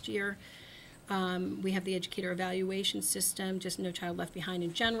be next year. We have the educator evaluation system, just No Child Left Behind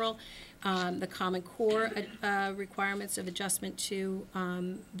in general. The Common Core requirements of adjustment to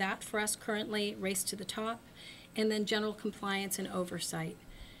that for us currently, Race to the Top, and then general compliance and oversight.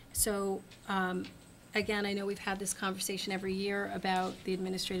 So again, I know we've had this conversation every year about the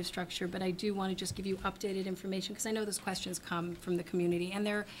administrative structure, but I do want to just give you updated information because I know those questions come from the community, and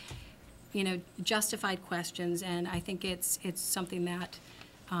they're, justified questions, and I think it's something that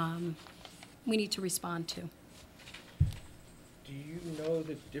we need to respond to. Do you know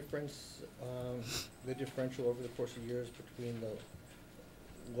the difference, the differential over the course of years between the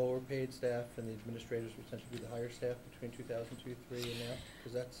lower paid staff and the administrators, which tend to be the higher staff, between 2002, 3 and now?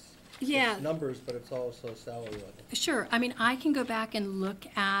 Because that's it's numbers, but it's also salary level. Sure. I mean, I can go back and look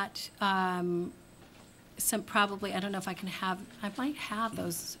at some probably, I don't know if I might have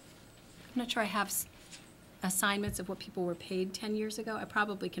those. I'm not sure I have assignments of what people were paid 10 years ago. I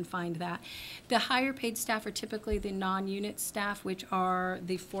probably can find that. The higher paid staff are typically the non-unit staff, which are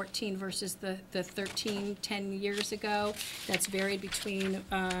the 14 versus the 13 10 years ago. That's varied between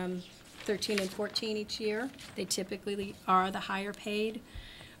 13 and 14 each year. They typically are the higher paid.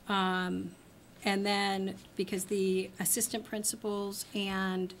 And then because the assistant principals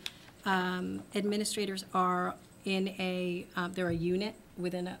and administrators are in they're a unit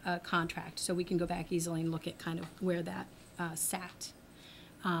within a contract, so we can go back easily and look at kind of where that sat.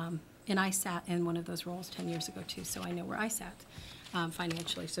 And I sat in one of those roles 10 years ago too, so I know where I sat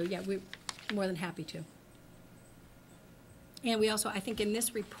financially. So yeah, we're more than happy to. And we also, I think in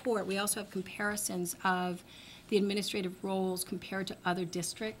this report, we also have comparisons of the administrative roles compared to other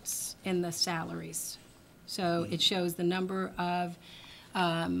districts in the salaries. So it shows the number of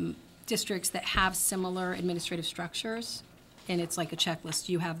districts that have similar administrative structures, and it's like a checklist.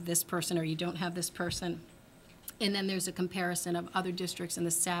 You have this person or you don't have this person. And then there's a comparison of other districts and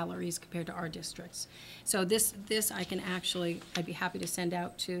the salaries compared to our districts. So this I can actually, I'd be happy to send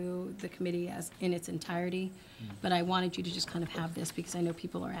out to the committee as in its entirety. But I wanted you to just kind of have this because I know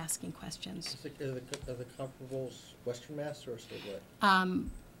people are asking questions. Are the comparables Western Mass or statewide?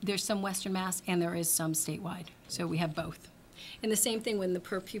 There's some Western Mass and there is some statewide. So we have both. And the same thing when the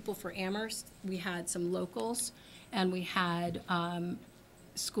per pupil for Amherst, we had some locals and we had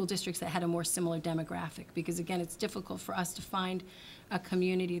school districts that had a more similar demographic, because again, it's difficult for us to find a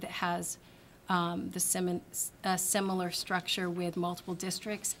community that has a similar structure with multiple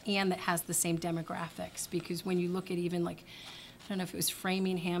districts and that has the same demographics, because when you look at even like, I don't know if it was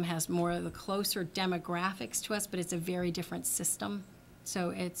Framingham has more of the closer demographics to us, but it's a very different system. So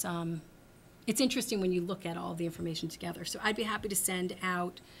it's interesting when you look at all the information together. So I'd be happy to send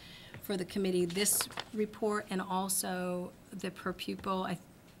out for the committee this report and also the per pupil. I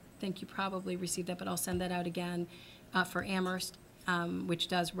think you probably received that, but I'll send that out again for Amherst, which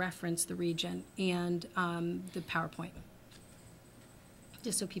does reference the region, and the PowerPoint,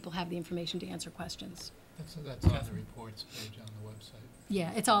 just so people have the information to answer questions. That's on the reports page on the website.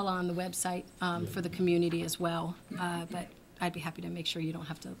 Yeah, it's all on the website for the community as well, but I'd be happy to make sure you don't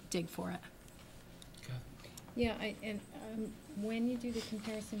have to dig for it. Okay. Yeah, when you do the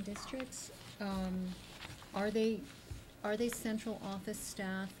comparison districts, are they central office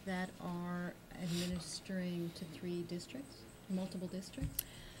staff that are administering to 3 districts, multiple districts?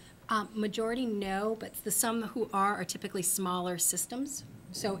 Majority no, but the some who are typically smaller systems.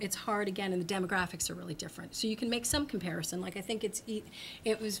 So it's hard, again, and the demographics are really different. So you can make some comparison. Like I think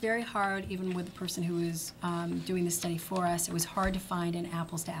it was very hard, even with the person who was doing the study for us, it was hard to find an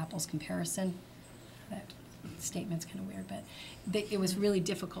apples to apples comparison. That statement's kind of weird, but it was really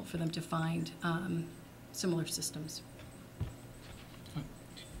difficult for them to find similar systems.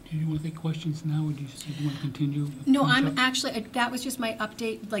 Do you want to take questions now, or do you want to continue? No, I'm actually, that was just my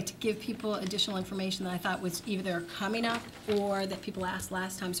update, like to give people additional information that I thought was either coming up or that people asked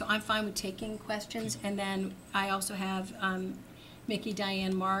last time. So I'm fine with taking questions. And then I also have Mickey,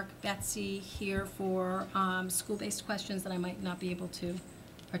 Diane, Mark, Betsy here for school-based questions that I might not be able to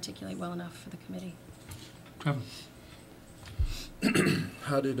articulate well enough for the committee. Trevor?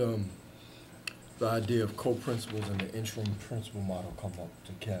 How did the idea of co-principals and the interim principal model come up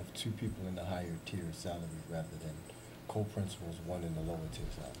to have 2 people in the higher tier salary rather than co-principals, 1 in the lower tier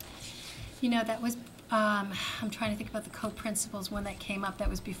salary? You know, that was, I'm trying to think about the co-principals, one that came up that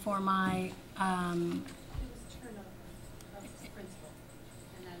was before my, It was turnover of the principal,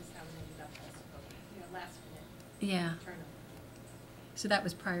 and that is how we ended up as, last minute yeah. turnover. So that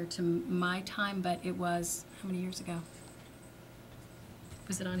was prior to my time, but it was, how many years ago?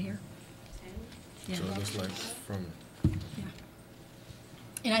 Was it on here? 10? Yeah. So it looks like from Yeah.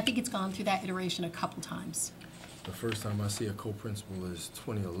 And I think it's gone through that iteration a couple times. the first time I see a co-principal is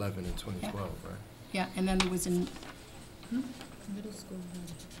 2011 and 2012, right? Yeah, and then there was in, Middle school.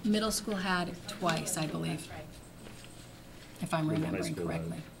 middle school had it twice, I believe, Right. if I'm And the high remembering school had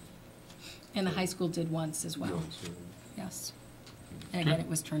correctly. And the high school did once as well, yes. And again, it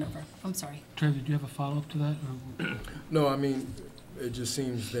was turnover. I'm sorry. Trevor, do you have a follow-up to that? Or? No, I mean, it just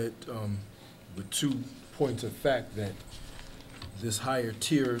seems that with 2 points of fact that this higher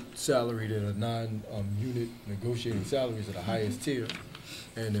tier salary that are non-unit negotiating salaries are the highest tier,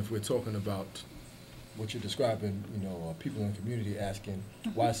 and if we're talking about what you're describing, people in the community asking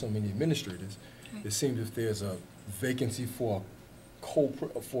why so many administrators, Right. it seems if there's a vacancy for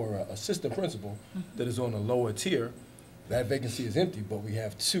an assistant principal that is on a lower tier, that vacancy is empty, but we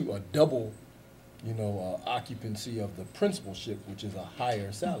have a double, occupancy of the principalship, which is a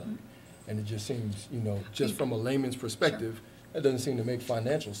higher salary. And it just seems, just from a layman's perspective, that doesn't seem to make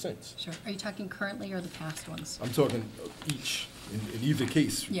financial sense. Sure. Are you talking currently or the past ones? I'm talking each, in either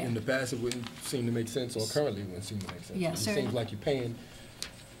case. Yeah. In the past, it wouldn't seem to make sense, or currently it wouldn't seem to make sense. Yeah, It so- seems like you're paying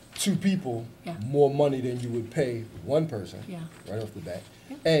 2 people Yeah. more money than you would pay 1 person, Yeah. right off the bat.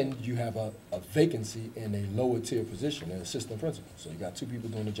 Yeah. And you have a vacancy in a lower tier position, an assistant principal. So you got 2 people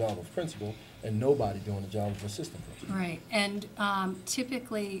doing the job of principal and nobody doing the job of assistant principal. Right, and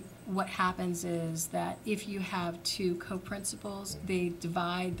typically what happens is that if you have 2 co-principals, they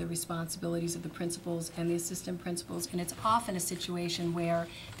divide the responsibilities of the principals and the assistant principals, and it's often a situation where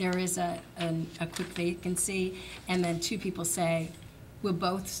there is a quick vacancy, and then 2 people say, we'll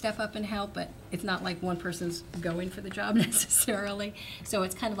both step up and help, but it's not like one person's going for the job necessarily. So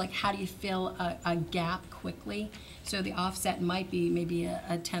it's kind of like, how do you fill a gap quickly? So the offset might be maybe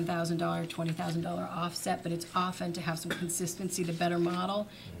a $10,000, $20,000 offset, but it's often to have some consistency, the better model,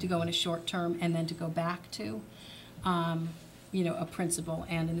 to go in a short term and then to go back to, you know, a principal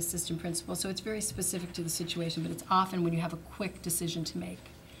and an assistant principal. So it's very specific to the situation, but it's often when you have a quick decision to make.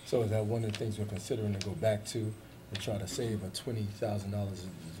 So is that one of the things we're considering to go back to and try to save a $20,000 is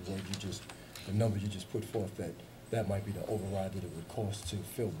the word you just, the number you just put forth, that might be the override that it would cost to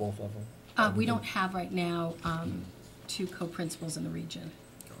fill both of them? We don't have right now 2 co-principals in the region.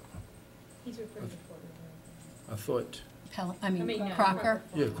 He's referring to Fort River. I thought, Crocker.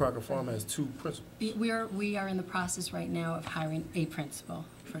 yeah, Crocker Farm has 2 principals. We are in the process right now of hiring a principal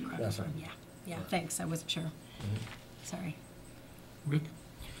for Crocker That's Farm. right. Yeah, thanks, I wasn't sure. Sorry. Rick?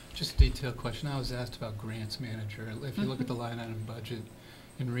 Just a detailed question. I was asked about grants manager. If you look at the line item budget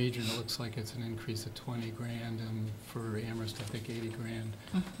in region, it looks like it's an increase of 20 grand, and for Amherst, I think 80 grand.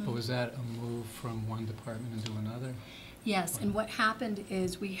 But was that a move from one department into another? Yes, and what happened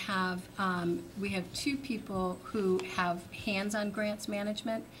is we have 2 people who have hands-on grants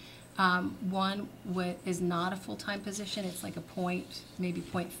management. One is not a full-time position. It's like a maybe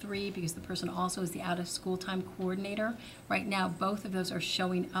 0.3, because the person also is the out-of-school time coordinator. Right now, both of those are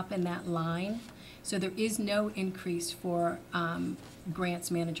showing up in that line. So there is no increase for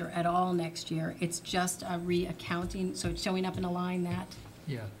grants manager at all next year. It's just a re-accounting, so it's showing up in a line that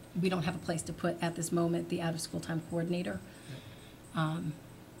Yeah. we don't have a place to put at this moment, the out-of-school time coordinator.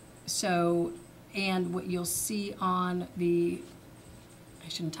 So, and what you'll see on I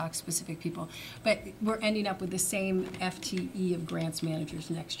shouldn't talk specific people, but we're ending up with the same FTE of grants managers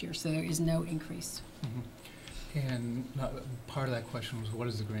next year, so there is no increase. And part of that question was, what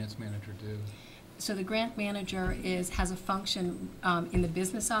does the grants manager do? So the grant manager has a function in the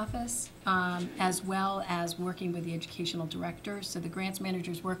business office, as well as working with the educational directors. So the grants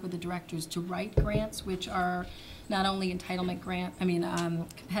managers work with the directors to write grants, which are not only entitlement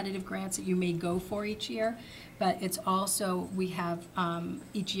competitive grants that you may go for each year, but it's also, we have,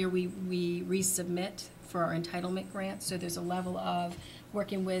 each year we resubmit for our entitlement grants. So there's a level of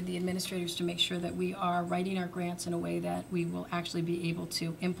working with the administrators to make sure that we are writing our grants in a way that we will actually be able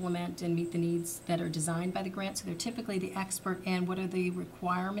to implement and meet the needs that are designed by the grant. So they're typically the expert in what are the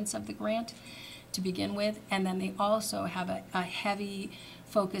requirements of the grant to begin with. And then they also have a heavy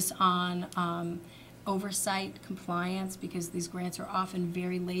focus on oversight, compliance, because these grants are often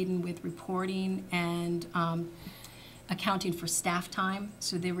very laden with reporting and accounting for staff time,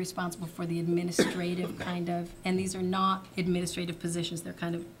 so they're responsible for the administrative kind of, and these are not administrative positions, they're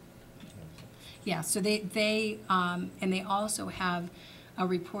kind of, yeah, so they also have a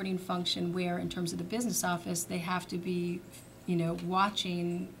reporting function where, in terms of the business office, they have to be,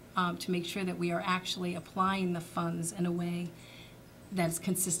 watching to make sure that we are actually applying the funds in a way that's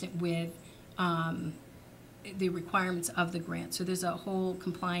consistent with the requirements of the grant. So there's a whole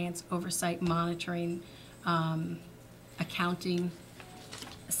compliance, oversight, monitoring, accounting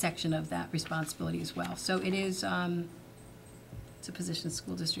section of that responsibility as well. So it is, it's a position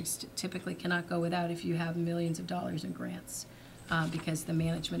school districts typically cannot go without if you have millions of dollars in grants, because the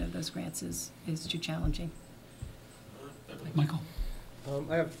management of those grants is too challenging. Michael?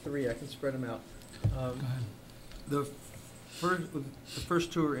 I have 3, I can spread them out. Go ahead. The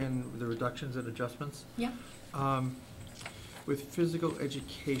first 2 are in the reductions and adjustments. Yeah. With physical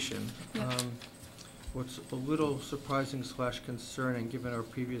education, Yeah. what's a little surprising / concerning, given our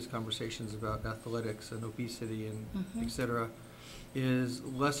previous conversations about athletics and obesity and et cetera, is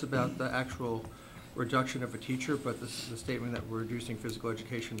less about the actual reduction of a teacher, but the statement that we're reducing physical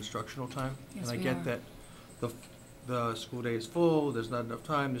education instructional time. Yes, and I we get are. that the school day is full, there's not enough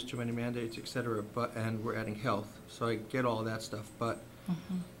time, there's too many mandates, et cetera, and we're adding health. So I get all that stuff, but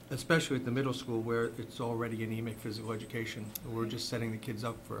especially at the middle school where it's already anemic physical education, we're just setting the kids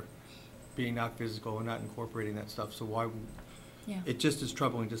up for being not physical and not incorporating that stuff. So why, Yeah. it just is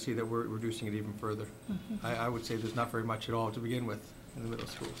troubling to see that we're reducing it even further. I would say there's not very much at all to begin with in the middle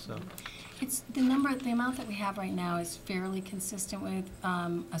school, so. It's the amount that we have right now is fairly consistent with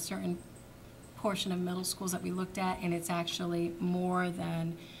a certain portion of middle schools that we looked at, and it's actually more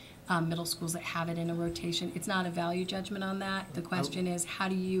than middle schools that have it in a rotation. It's not a value judgment on that. The question is, how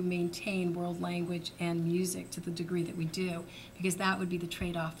do you maintain world language and music to the degree that we do? Because that would be the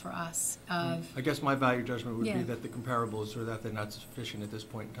trade-off for us of, I guess my value judgment would Yeah. be that the comparables are that they're not sufficient at this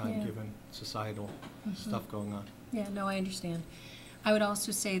point in time, Yeah. given societal stuff going on. yeah, no, I understand. I would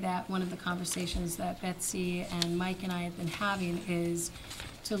also say that one of the conversations that Betsy and Mike and I have been having is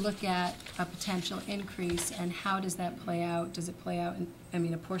to look at a potential increase and how does that play out? Does it play out, I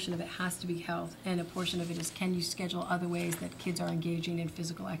mean, a portion of it has to be health, and a portion of it is, can you schedule other ways that kids are engaging in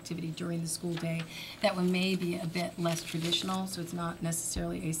physical activity during the school day that one may be a bit less traditional, so it's not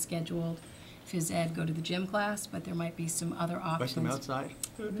necessarily a scheduled phys ed, go to the gym class, but there might be some other options. Like them outside?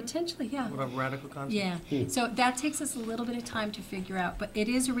 Potentially, yeah. What a radical concept. Yeah, so that takes us a little bit of time to figure out, but it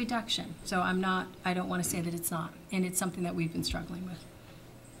is a reduction, so I don't want to say that it's not, and it's something that we've been struggling with.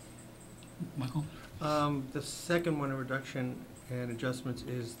 Michael? The second one, a reduction and adjustments,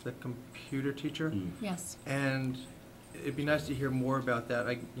 is the computer teacher. Yes. And it'd be nice to hear more about that.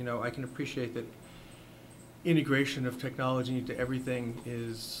 I can appreciate that integration of technology into everything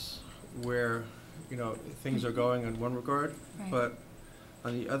is where, things are going in one regard. Right. But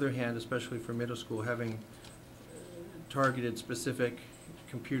on the other hand, especially for middle school, having targeted specific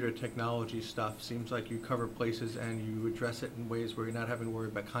computer technology stuff seems like you cover places and you address it in ways where you're not having to worry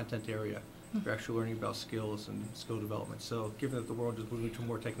about content area. You're actually learning about skills and skill development. So given that the world is moving to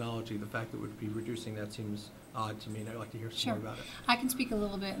more technology, the fact that we'd be reducing that seems odd to me, and I'd like to hear some more about it. I can speak a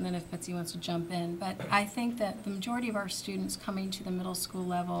little bit, and then if Betsy wants to jump in, but I think that the majority of our students coming to the middle school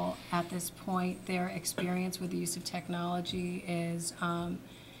level at this point, their experience with the use of technology is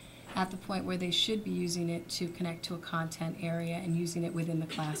at the point where they should be using it to connect to a content area and using it within the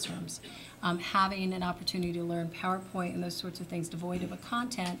classrooms. Having an opportunity to learn PowerPoint and those sorts of things devoid of a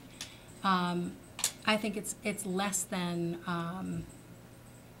content, I think it's less than,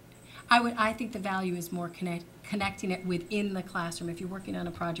 I think the value is more connecting it within the classroom. If you're working on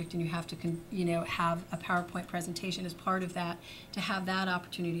a project and you have to have a PowerPoint presentation as part of that, to have that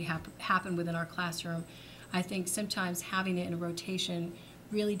opportunity happen within our classroom, I think sometimes having it in a rotation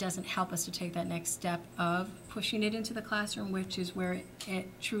really doesn't help us to take that next step of pushing it into the classroom, which is where it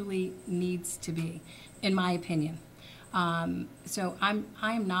truly needs to be, in my opinion. So I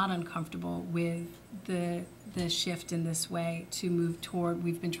am not uncomfortable with the shift in this way to move toward,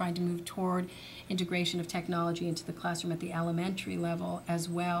 we've been trying to move toward integration of technology into the classroom at the elementary level as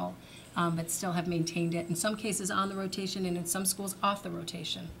well, but still have maintained it, in some cases on the rotation and in some schools off the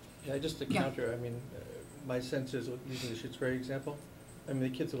rotation. Yeah, just to counter, my sense is, using the Shittsbury example, the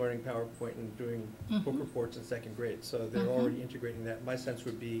kids are learning PowerPoint and doing book reports in second grade, so they're already integrating that. My sense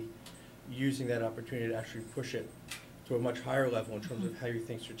would be using that opportunity to actually push it to a much higher level in terms of how you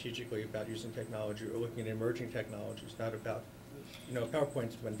think strategically about using technology or looking at emerging technologies, not about,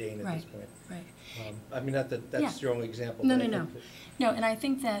 PowerPoint's mundane at this point. Right. That's your only example. No, and I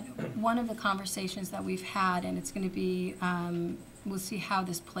think that one of the conversations that we've had, and it's going to be, we'll see how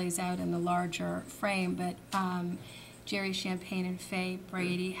this plays out in the larger frame, but Jerry Champagne and Faye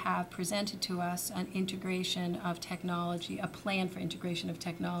Brady have presented to us an integration of technology, a plan for integration of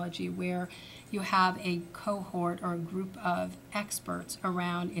technology, where you have a cohort or a group of experts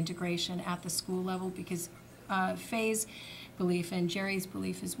around integration at the school level, because Faye's belief and Jerry's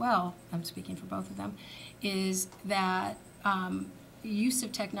belief as well, I'm speaking for both of them, is that use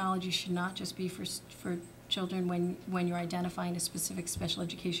of technology should not just be for children when you're identifying a specific special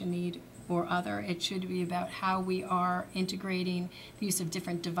education need or other. It should be about how we are integrating the use of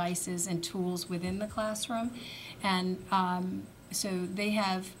different devices and tools within the classroom. And so they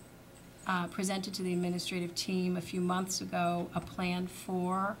have presented to the administrative team a few months ago a plan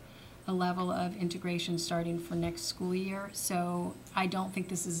for a level of integration starting for next school year. So I don't think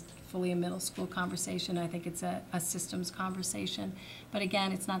this is fully a middle school conversation. I think it's a systems conversation. But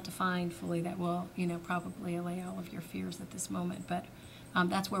again, it's not defined fully. That will, probably allay all of your fears at this moment. But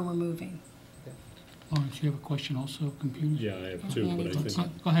that's where we're moving. Lawrence, you have a question also, computers? Yeah, I have two, but I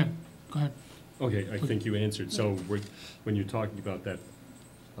think... Go ahead. Okay, I think you answered. So when you're talking about that,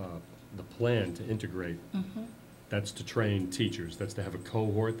 the plan to integrate, that's to train teachers. That's to have a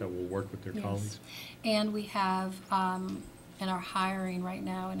cohort that will work with their colleagues? And we have, in our hiring right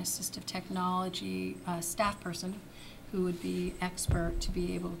now, an assistive technology staff person who would be expert to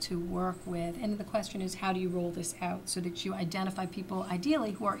be able to work with. And the question is, how do you roll this out so that you identify people,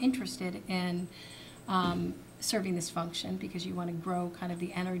 ideally, who are interested in serving this function, because you want to grow kind of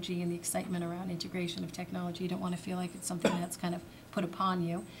the energy and the excitement around integration of technology. You don't want to feel like it's something that's kind of put upon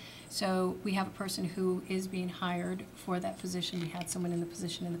you. So we have a person who is being hired for that position. We had someone in the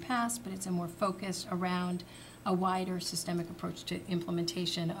position in the past, but it's a more focused around a wider systemic approach to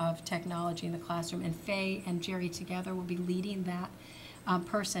implementation of technology in the classroom. And Faye and Jerry together will be leading that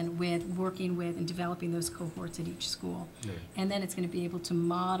person with working with and developing those cohorts at each school. And then it's going to be able to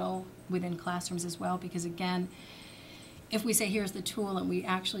model within classrooms as well, because again, if we say, here's the tool, and we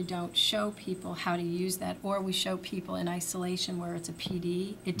actually don't show people how to use that, or we show people in isolation where it's a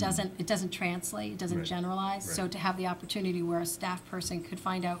PD, it doesn't translate, it doesn't Right. generalize. So Right. to have the opportunity where a staff person could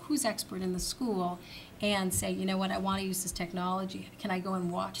find out who's expert in the school and say, you know what, I want to use this technology, can I go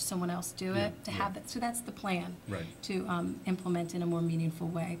and watch someone else do Yeah, it? To yeah. have that, so that's the plan. Right. To implement in a more meaningful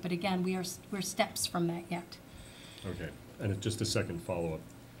way. But again, we're steps from that yet. Okay, and just a second follow-up.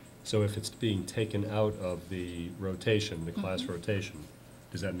 So if it's being taken out of the rotation, the class rotation,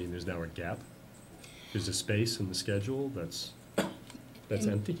 does that mean there's now a gap? There's a space in the schedule that's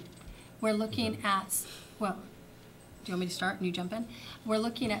empty? We're looking at, well, do you want me to start and you jump in? We're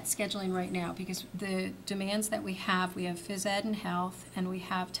looking at scheduling right now because the demands that we have phys ed and health, and we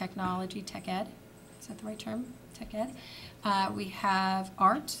have technology, tech ed. Is that the right term? Tech ed. We have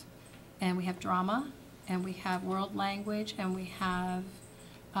art, and we have drama, and we have world language, and we have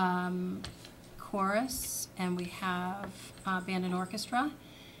chorus, and we have band and orchestra,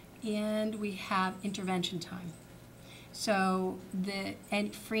 and we have intervention time. So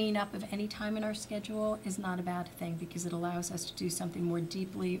freeing up of any time in our schedule is not a bad thing because it allows us to do something more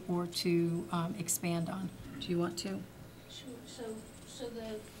deeply or to expand on. Do you want to? Sure, so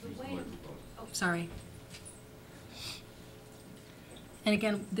the way, Sorry. And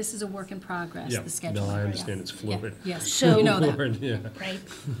again, this is a work in progress, Yeah, the schedule. no, I understand it's Yeah, fluid. yes, So- you know that. Fluid, yeah.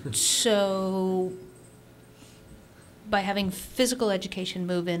 Right. So by having physical education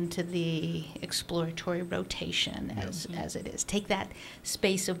move into the exploratory rotation as it is, take that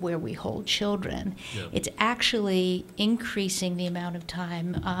space of where we hold children, Yeah. it's actually increasing the amount of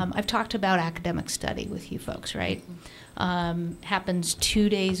time. I've talked about academic study with you folks, right? Happens 2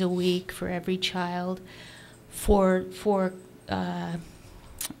 days a week for every child. Four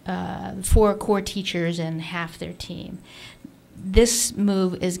core teachers and half their team. This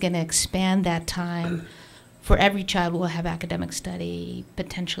move is going to expand that time. For every child, we'll have academic study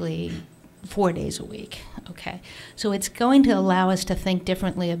potentially 4 days a week, okay? So it's going to allow us to think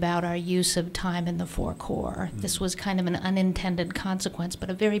differently about our use of time in the 4 core. This was kind of an unintended consequence, but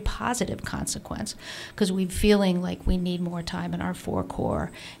a very positive consequence, because we're feeling like we need more time in our 4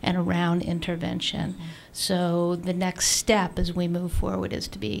 core and around intervention. So the next step as we move forward is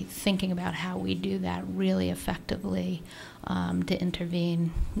to be thinking about how we do that really effectively to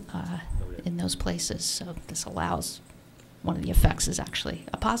intervene in those places. So this allows, one of the effects is actually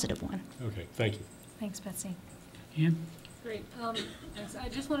a positive one. Okay, thank you. Thanks, Betsy. Ian? Great. I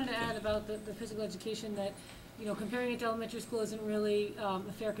just wanted to add about the physical education that, you know, comparing it to elementary school isn't really a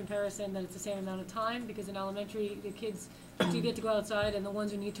fair comparison, that it's the same amount of time, because in elementary, the kids do get to go outside, and the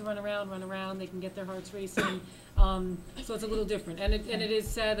ones who need to run around, they can get their hearts racing. So it's a little different. And it is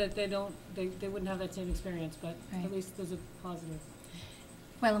sad that they wouldn't have that same experience, but Right. at least there's a positive.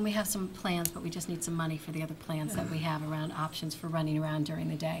 Well, and we have some plans, but we just need some money for the other plans that we have around options for running around during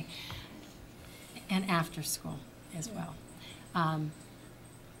the day and after school as well. And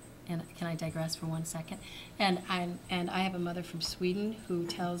can I digress for 1 second? And I have a mother from Sweden who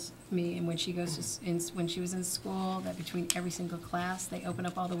tells me, and when she goes when she was in school, that between every single class, they open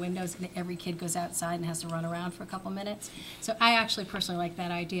up all the windows and every kid goes outside and has to run around for a couple minutes. So I actually personally like that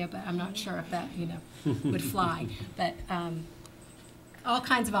idea, but I'm not sure if that would fly. But all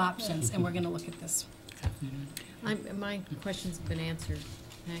kinds of options, and we're going to look at this. My questions have been answered.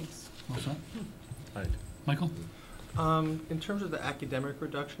 Thanks. All set? Right. Michael? In terms of the academic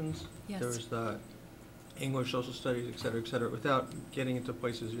reductions, Yes. there's the English, social studies, et cetera, without getting into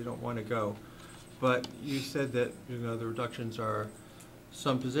places you don't want to go. But you said that, the reductions are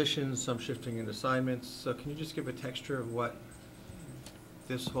some positions, some shifting in assignments. So can you just give a texture of what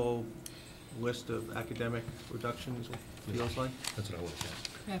this whole list of academic reductions feels like? That's what I want to ask.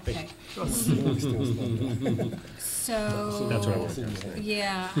 Okay. That's So, what I want to ask.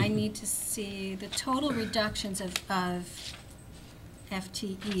 yeah, I need to see, the total reductions of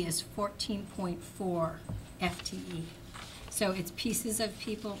FTE is 14.4 FTE. So it's pieces of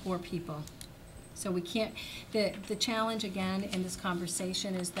people or people. So we can't, the challenge again in this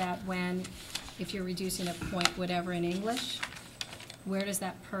conversation is that if you're reducing a point whatever in English, where does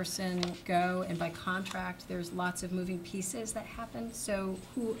that person go? And by contract, there's lots of moving pieces that happen. So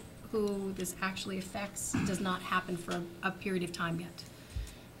who this actually affects does not happen for a period of time yet.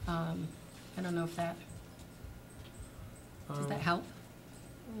 I don't know if that, does that help?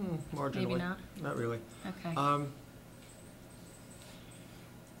 Marginally. Maybe not? Not really. Okay.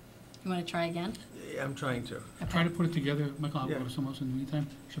 You want to try again? Yeah, I'm trying to. Try to put it together, Michael, I'll go Yeah. to someone else in the meantime.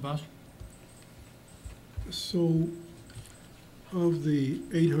 Shabazz? So, of the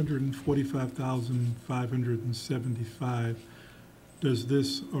 845,575, does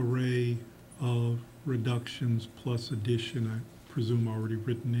this array reductions plus addition, I presume already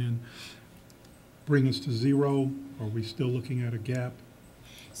written in, bring us to zero? Are we still looking at a gap?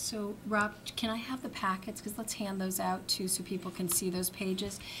 So, Rob, can I have the packets? Because let's hand those out too so people can see those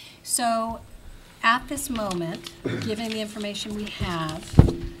pages. So, at this moment, given the information we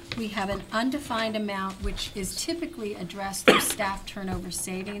have an undefined amount which is typically addressed through staff turnover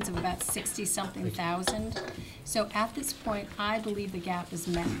savings of about 60-something thousand. So at this point, I believe the gap is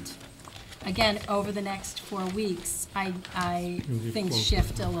met. Again, over the next 4 weeks, things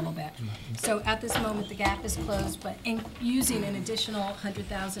shift a little bit. So at this moment, the gap is closed, but using an additional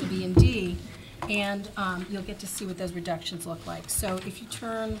 100,000 B&D, and you'll get to see what those reductions look like. So if you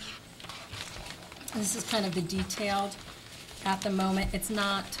turn, this is kind of the detailed at the moment. It's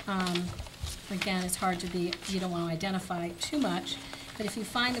not, again, it's hard to be, you don't want to identify too much, but if you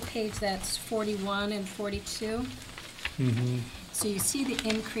find the page that's 41 and 42, so you see the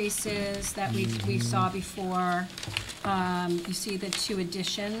increases that we saw before. You see the 2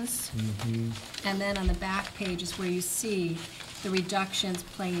 additions. And then on the back page is where you see the reductions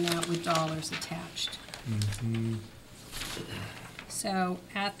playing out with dollars attached. So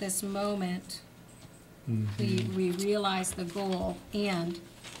at this moment, we realize the goal, and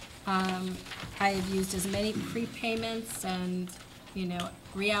I have used as many prepayments and, you know,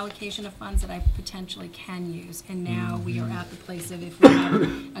 reallocation of funds that I potentially can use. And now we are at the place of, if we have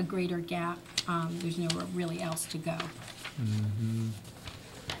a greater gap, there's nowhere really else to go.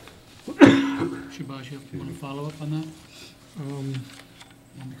 Shabazz, you want to follow up on that? Want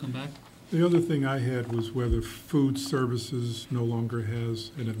to come back? The other thing I had was whether food services no longer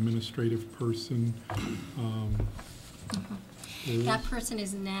has an administrative person. That person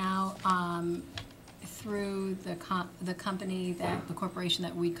is now through the company, that the corporation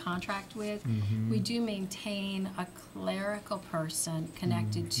that we contract with. We do maintain a clerical person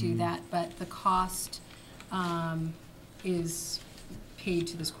connected to that, but the cost is paid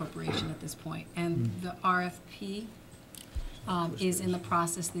to this corporation at this point. And the RFP is in the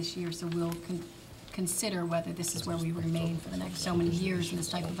process this year, so we'll consider whether this is where we remain for the next so many years in this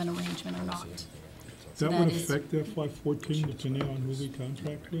type of an arrangement or not. So that would affect FY14 depending on who we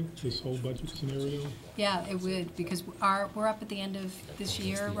contract with, this whole budget scenario? Yeah, it would, because we're up at the end of this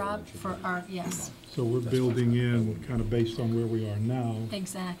year, Rob, for our, yes. So we're building in kind of based on where we are now.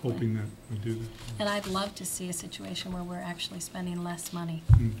 Exactly. Hoping that we do that. And I'd love to see a situation where we're actually spending less money,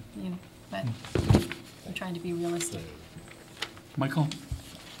 you know, but I'm trying to be realistic. Michael?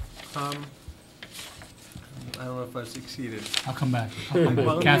 I don't know if I succeeded. I'll come back. Catherine?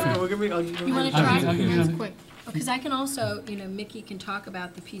 You want to try? That's quick. Because I can also, you know, Mickey can talk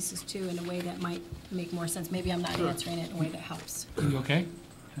about the pieces too in a way that might make more sense. Maybe I'm not answering it in a way that helps. You okay?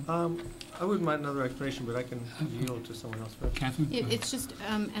 I wouldn't mind another explanation, but I can yield to someone else first. Catherine? It's just,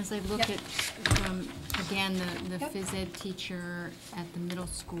 as I look at, again, the phys ed teacher at the middle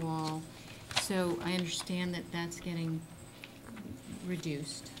school, so I understand that that's getting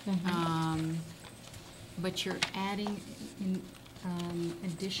reduced. But you're adding in,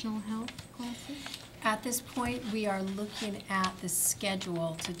 additional health classes? At this point, we are looking at the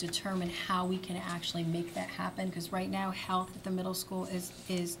schedule to determine how we can actually make that happen, because right now, health at the middle school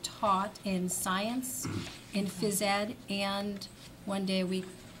is taught in science, in phys ed, and 1 day a week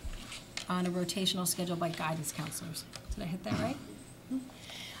on a rotational schedule by guidance counselors. Did I hit that right?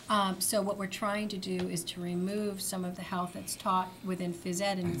 So what we're trying to do is to remove some of the health that's taught within phys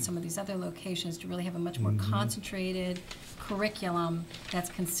ed and in some of these other locations to really have a much more concentrated curriculum that's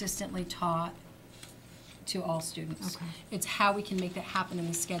consistently taught to all students. Okay. It's how we can make that happen in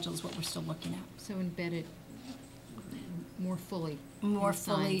the schedule is what we're still looking at. So embedded more fully. More in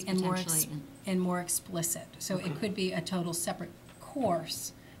fully science, and more potentially, and more explicit. So it could be a total separate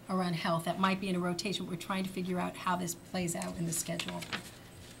course around health that might be in a rotation. We're trying to figure out how this plays out in the schedule.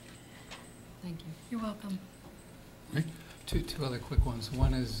 Thank you. You're welcome. Two other quick ones.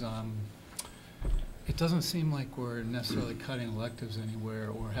 One is, it doesn't seem like we're necessarily cutting electives anywhere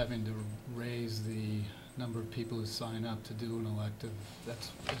or having to raise the number of people who sign up to do an elective.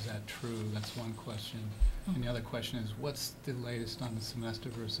 Is that true? That's one question. And the other question is, what's the latest on the semester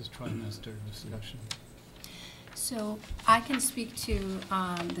versus trimester discussion? So I can speak to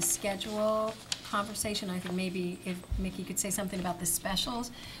the schedule conversation. I think maybe if Mickey could say something about the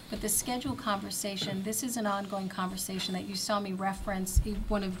specials. But the schedule conversation, this is an ongoing conversation that you saw me reference in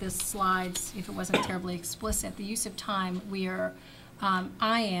one of the slides, if it wasn't terribly explicit. The use of time,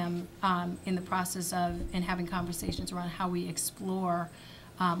 I am in the process of and having conversations around how we explore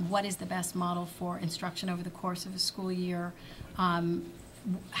what is the best model for instruction over the course of a school year.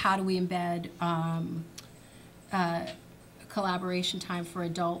 How do we embed collaboration time for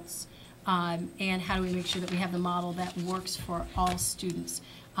adults? and how do we make sure that we have the model that works for all students.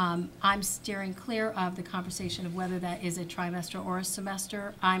 I'm steering clear of the conversation of whether that is a trimester or a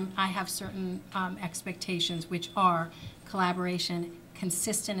semester. I have certain expectations, which are collaboration,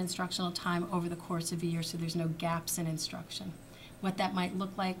 consistent instructional time over the course of a year so there's no gaps in instruction. What that might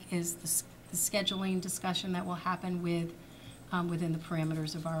look like is the scheduling discussion that will happen with, within the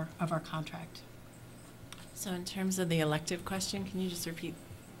parameters of our contract. So in terms of the elective question, can you just repeat?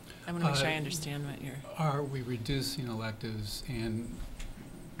 I want to make sure I understand what you're... Are we reducing electives? And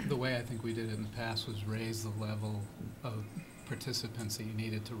the way I think we did it in the past was raise the level of participants that you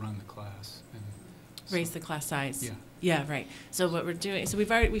needed to run the class. And Raise the class size? Yeah. Yeah, right. So what we're doing, so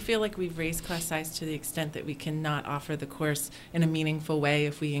we feel like we've raised class size to the extent that we cannot offer the course in a meaningful way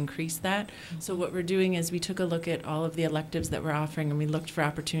if we increase that. So what we're doing is we took a look at all of the electives that we're offering and we looked for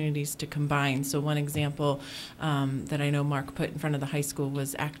opportunities to combine. So one example that I know Mark put in front of the high school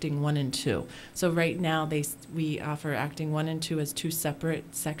was acting 1 and 2. So right now we offer acting 1 and 2 as 2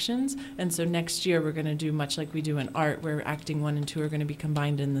 separate sections. And so next year we're going to do much like we do in art, where acting 1 and 2 are going to be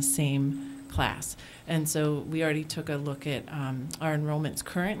combined in the same class. And so we already took a look at our enrollments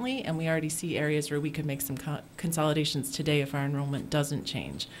currently, and we already see areas where we could make some consolidations today if our enrollment doesn't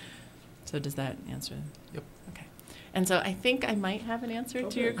change. So does that answer? Yep. Okay. And so I think I might have an answer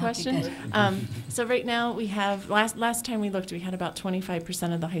to your question. Okay, So right now we have, last time we looked, we had about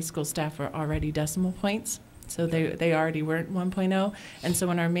 25% of the high school staff were already decimal points. So they already were at 1.0. And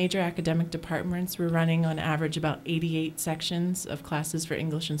so in our major academic departments, we're running on average about 88 sections of classes for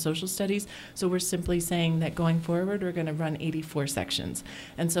English and social studies. So we're simply saying that going forward, we're going to run 84 sections.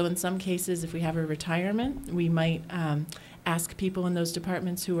 And so in some cases, if we have a retirement, we might ask people in those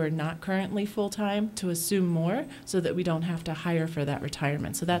departments who are not currently full-time to assume more so that we don't have to hire for that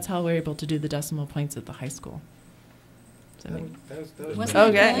retirement. So that's how we're able to do the decimal points at the high school. That was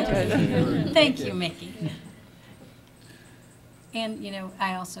Wasn't great. that Okay, good? Thank you, Mickey. And,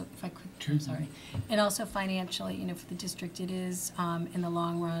 I also, if I could, I'm sorry, and also financially, for the district, it is, in the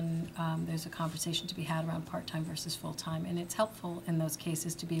long run, there's a conversation to be had around part-time versus full-time, and it's helpful in those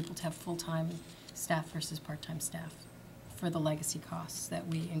cases to be able to have full-time staff versus part-time staff for the legacy costs that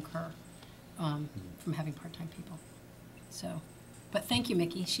we incur from having part-time people. So, but thank you,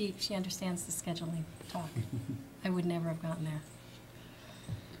 Mickey. She understands the scheduling talk. I would never have gotten there.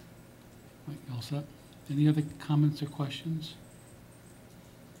 Right, all set? Any other comments or questions?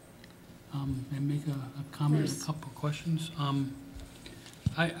 May I make a comment, Please. a couple of questions?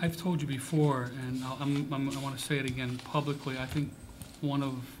 I've told you before, and I want to say it again publicly. I think one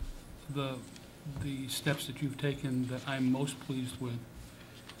of the steps that you've taken that I'm most pleased with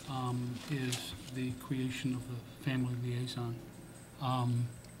is the creation of the family liaison.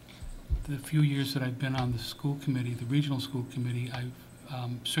 The few years that I've been on the school committee, the regional school committee, I've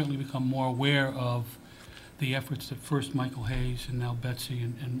certainly become more aware of the efforts that first Michael Hayes and now Betsy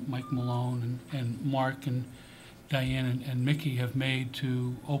and Mike Malone and Mark and Diane and Mickey have made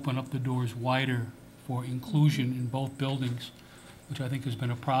to open up the doors wider for inclusion in both buildings, which I think has been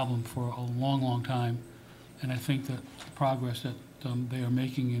a problem for a long, long time. And I think that the progress that they are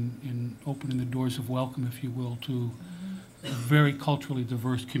making in opening the doors of welcome, if you will, to a very culturally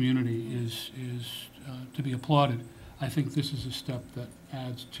diverse community is to be applauded. I think this is a step that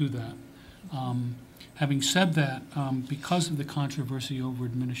adds to that. Having said that, because of the controversy over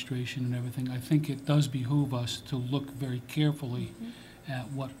administration and everything, I think it does behoove us to look very carefully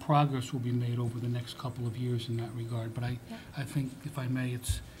at what progress will be made over the next couple of years in that regard. But I think, if I may,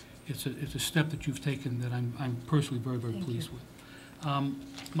 it's a step that you've taken that I'm personally very, very pleased with.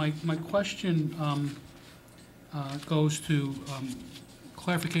 My question goes to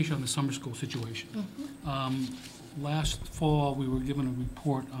clarification on the summer school situation. Last fall, we were given a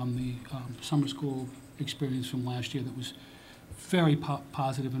report on the summer school experience from last year that was very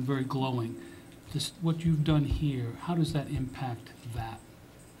positive and very glowing. What you've done here, how does that impact that,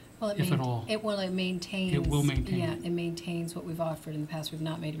 Well, if at all? It maintains. It will maintain. Yeah, it maintains what we've offered in the past. We've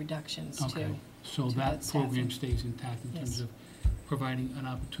not made reductions to. Okay, so to that staffing. program stays intact in Yes. terms of providing an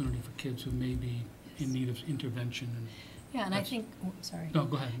opportunity for kids who may be in need of intervention and. Yeah, and I think, sorry. No,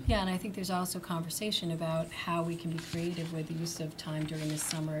 go ahead. Yeah, and I think there's also conversation about how we can be creative with the use of time during the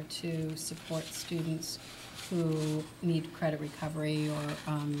summer to support students who need credit recovery or,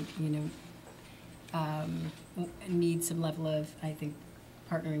 need some level of, I think,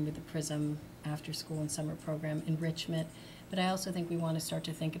 partnering with the PRISM after-school and summer program enrichment. But I also think we want to start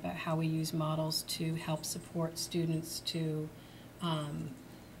to think about how we use models to help support students to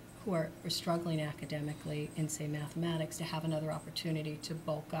who are struggling academically in, say, mathematics, to have another opportunity to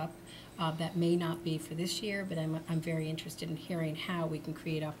bulk up. That may not be for this year, but I'm very interested in hearing how we can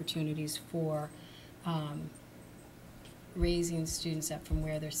create opportunities for raising students up from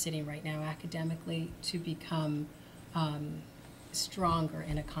where they're sitting right now academically to become stronger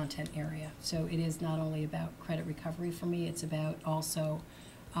in a content area. So it is not only about credit recovery for me, it's about also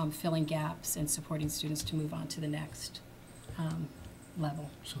filling gaps and supporting students to move on to the next level.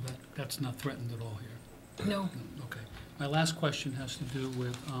 So that's not threatened at all here? No. Okay. My last question has to do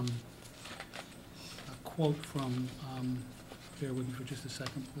with a quote from, bear with me for just a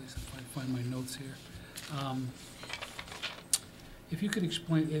second, please, if I find my notes here. If you could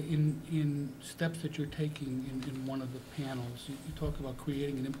explain, in steps that you're taking in one of the panels, you talk about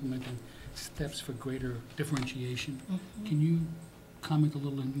creating and implementing steps for greater differentiation. Mm-hmm. Can you comment a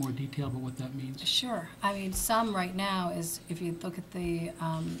little in more detail about what that means? Sure. I mean, some right now is, if you look at the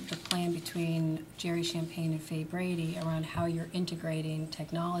plan between Jerry Champagne and Faye Brady around how you're integrating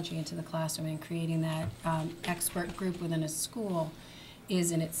technology into the classroom and creating that expert group within a school,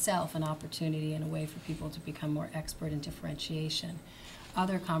 is in itself an opportunity and a way for people to become more expert in differentiation.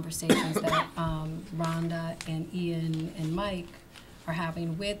 Other conversations that Rhonda and Ian and Mike are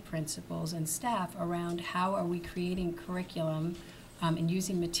having with principals and staff around how are we creating curriculum and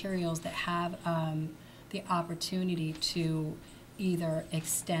using materials that have the opportunity to either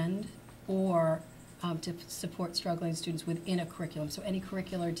extend or to support struggling students within a curriculum. So any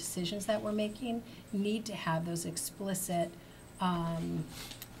curricular decisions that we're making need to have those explicit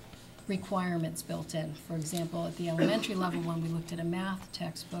requirements built in. For example, at the elementary level, when we looked at a math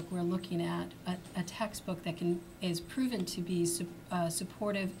textbook, we're looking at a textbook that is proven to be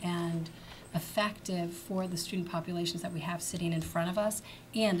supportive and effective for the student populations that we have sitting in front of us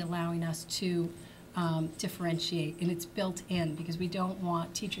and allowing us to differentiate. And it's built in because we don't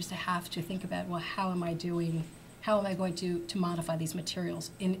want teachers to have to think about, well, how am I going to modify these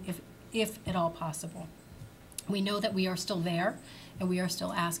materials, if at all possible. We know that we are still there, and we are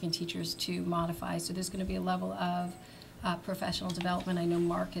still asking teachers to modify. So there's going to be a level of professional development. I know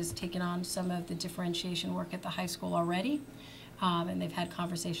Mark has taken on some of the differentiation work at the high school already, and they've had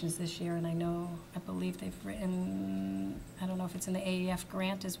conversations this year, and I believe they've written, I don't know if it's in the AEF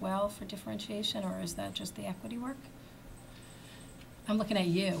grant as well for differentiation, or is that just the equity work? I'm looking at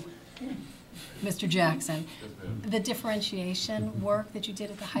you, Mr. Jackson. The differentiation work that you did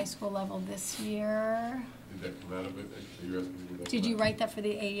at the high school level this year, did that come out of it? You're asking me what that did you come write that for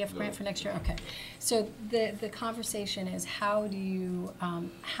the AEF grant for next year? Okay. So the conversation is, how do you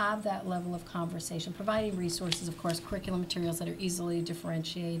have that level of conversation, providing resources, of course, curriculum materials that are easily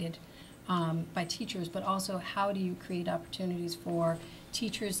differentiated by teachers, but also how do you create opportunities for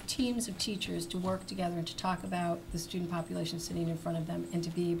teachers, teams of teachers, to work together and to talk about the student population sitting in front of them and to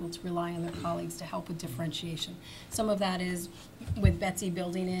be able to rely on their colleagues to help with differentiation. Some of that is with Betsy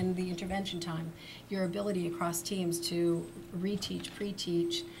building in the intervention time. Your ability across teams to reteach,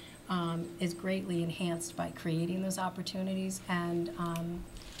 pre-teach is greatly enhanced by creating those opportunities and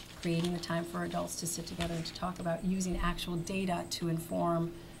creating the time for adults to sit together and to talk about using actual data to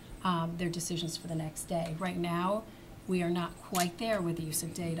inform their decisions for the next day. Right now, we are not quite there with the use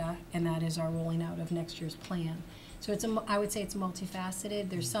of data, and that is our rolling out of next year's plan. So I would say it's multifaceted.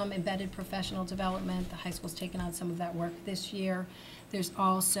 There's some embedded professional development. The high school's taken on some of that work this year. There's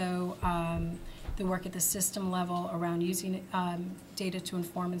also the work at the system level around using data to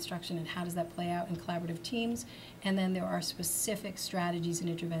inform instruction and how does that play out in collaborative teams. And then there are specific strategies and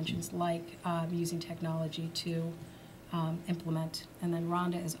interventions like using technology to implement. And then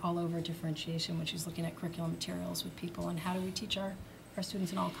Rhonda is all over differentiation when she's looking at curriculum materials with people and how do we teach our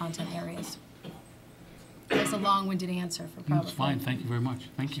students in all content areas. That's a long-winded answer for probably. That's fine, thank you very much.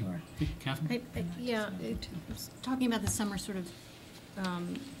 Thank you. Sure. Catherine? Talking about the summer sort of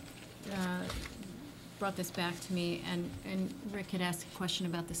brought this back to me, and Rick had asked a question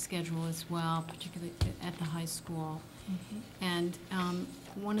about the schedule as well, particularly at the high school. Mm-hmm. And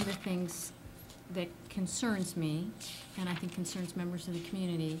one of the things that concerns me, and I think concerns members of the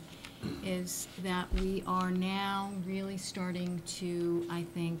community, is that we are now really starting to, I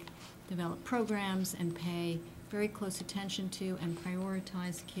think, develop programs and pay very close attention to and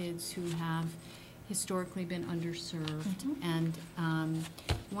prioritize kids who have historically been underserved. Mm-hmm. And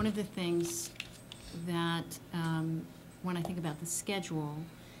one of the things that, when I think about the schedule,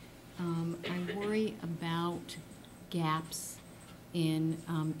 I worry about gaps in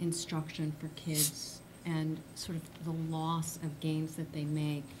instruction for kids and sort of the loss of gains that they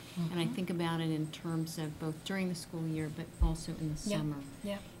make. Mm-hmm. And I think about it in terms of both during the school year but also in the summer.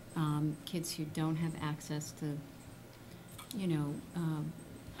 Kids who don't have access to,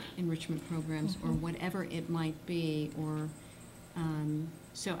 enrichment programs or whatever it might be, or,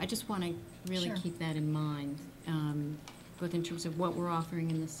 so I just want to really Sure. keep that in mind, both in terms of what we're offering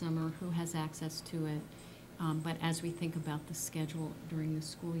in the summer, who has access to it, but as we think about the schedule during the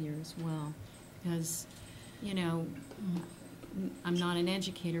school year as well. Because, you know, I'm not an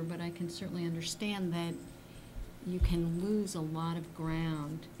educator, but I can certainly understand that you can lose a lot of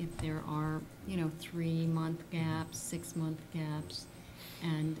ground if there are, you know, 3-month gaps, 6-month gaps.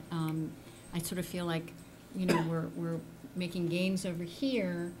 And I sort of feel like, you know, we're making gains over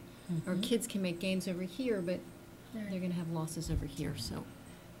here, or kids can make gains over here, but they're going to have losses over here. So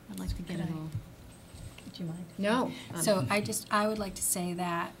I'd like to get it all. Would you mind? No. So I would like to say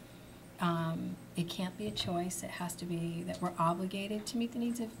that it can't be a choice. It has to be that we're obligated to meet the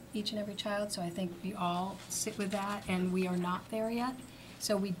needs of each and every child. So I think we all sit with that, and we are not there yet.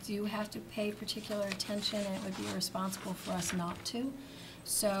 So we do have to pay particular attention, and it would be irresponsible for us not to.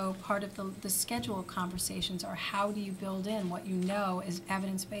 So part of the schedule conversations are, how do you build in what you know is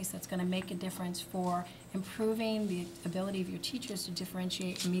evidence-based that's going to make a difference for improving the ability of your teachers to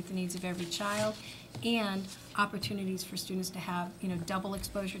differentiate and meet the needs of every child, and opportunities for students to have, you know, double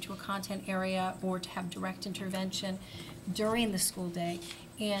exposure to a content area or to have direct intervention during the school day.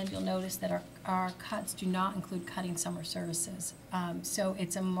 And you'll notice that our cuts do not include cutting summer services. So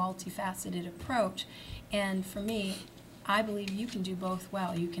it's a multifaceted approach. And for me, I believe you can do both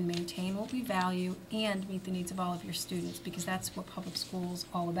well. You can maintain what we value and meet the needs of all of your students, because that's what public school is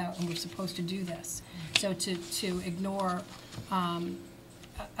all about, and we're supposed to do this. So to ignore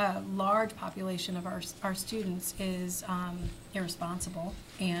a large population of our students is irresponsible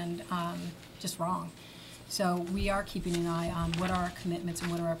and just wrong. So we are keeping an eye on what are our commitments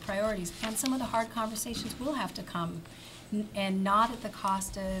and what are our priorities. And some of the hard conversations will have to come, and not at the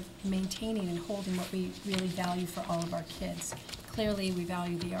cost of maintaining and holding what we really value for all of our kids. Clearly, we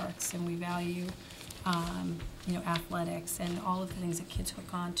value the arts, and we value, you know, athletics and all of the things that kids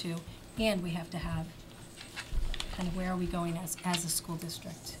hook on to. And we have to have kind of, where are we going as a school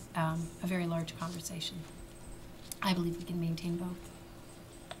district? A very large conversation. I believe we can maintain both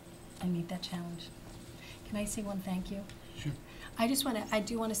and meet that challenge. Can I say one thank you? Sure. I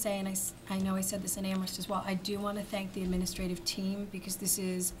do want to say, and I know I said this in Amherst as well, I do want to thank the administrative team, because this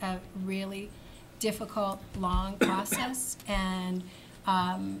is a really difficult, long process, and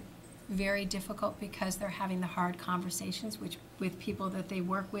very difficult because they're having the hard conversations with people that they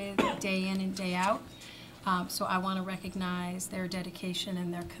work with day in and day out. So I want to recognize their dedication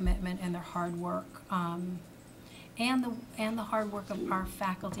and their commitment and their hard work. And the hard work of our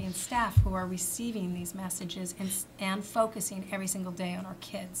faculty and staff who are receiving these messages and focusing every single day on our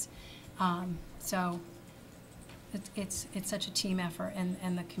kids. So it's such a team effort,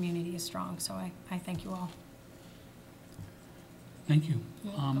 and the community is strong. So I thank you all. Thank you.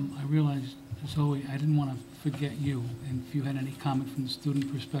 I realized, Zoe, I didn't want to forget you, and if you had any comment from the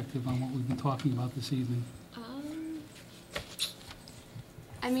student perspective on what we've been talking about this evening.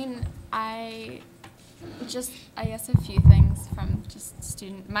 I mean, I guess a few things from just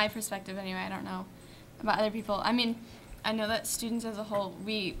my perspective anyway. I don't know about other people. I mean, I know that students as a whole,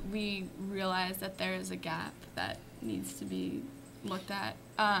 we realize that there is a gap that needs to be looked at.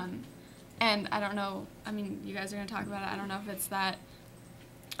 And I don't know, I mean, you guys are going to talk about it. I don't know if it's that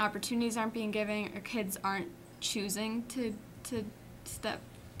opportunities aren't being given, or kids aren't choosing to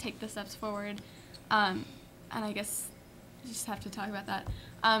take the steps forward. And I guess you just have to talk about that.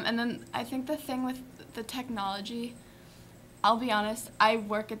 And then I think the thing with the technology, I'll be honest, I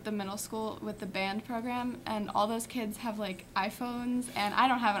work at the middle school with the band program, and all those kids have like iPhones, and I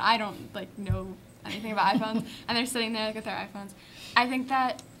don't like know anything about iPhones, and they're sitting there like with their iPhones. I think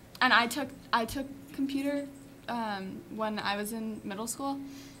that, and I took computer when I was in middle school,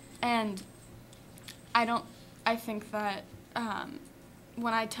 and I think that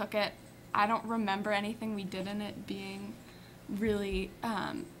when I took it, I don't remember anything we did in it being really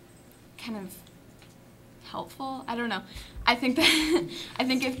kind of helpful. I don't know. I think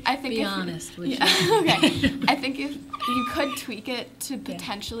that Be honest, would you? Okay. I think if you could tweak it to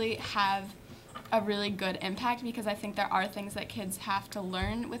potentially have a really good impact, because I think there are things that kids have to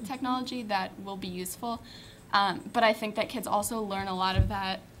learn with technology that will be useful. But I think that kids also learn a lot of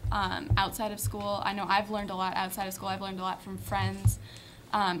that outside of school. I know I've learned a lot outside of school. I've learned a lot from friends.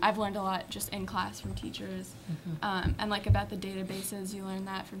 I've learned a lot just in class from teachers. And like about the databases, you learn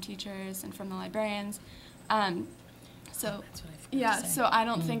that from teachers and from the librarians. So yeah, so I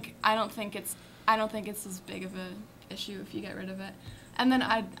don't think it's as big of a issue if you get rid of it. And then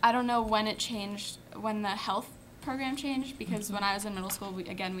I don't know when it changed, when the health program changed, because when I was in middle school,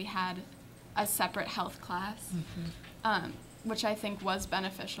 we had a separate health class. which I think was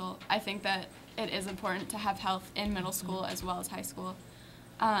beneficial. I think that it is important to have health in middle school as well as high school.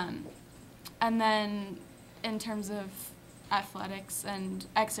 And then in terms of athletics and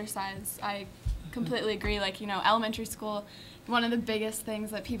exercise, I completely agree. Like, you know, elementary school, one of the biggest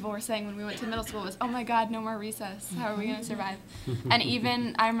things that people were saying when we went to middle school was, oh my God, no more recess. How are we going to survive? And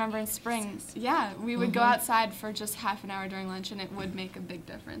even, I remember in spring, yeah, we would go outside for just half an hour during lunch, and it would make a big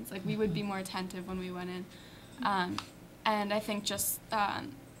difference. Like, we would be more attentive when we went in. And I think just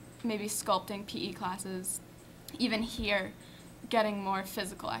maybe sculpting PE classes, even here, getting more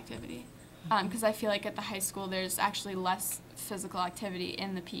physical activity. Because I feel like at the high school there's actually less physical activity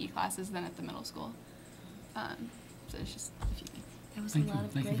in the PE classes than at the middle school. So it's just a few things. That was Thank a you. lot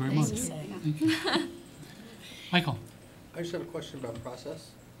of Thank you great very things much. to say. Thank you. Michael? I just have a question about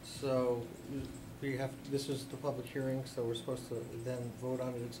process. So we have, this is the public hearing, so we're supposed to then vote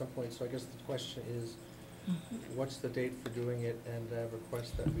on it at some point. So I guess the question is, what's the date for doing it? And I have a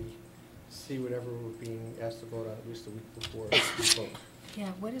request that we see whatever we're being asked to vote on at least a week before we vote. Yeah,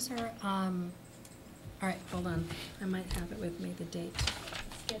 what is our, all right, hold on. I might have it with me, the date.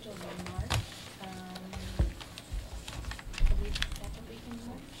 Scheduled in March, second week in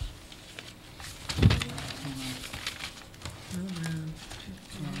March.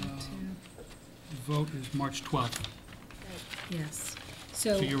 Vote is March 12th. Yes.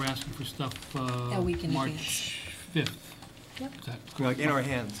 So you're asking for stuff A week in March 5th. Yep. Is that Like correct? in our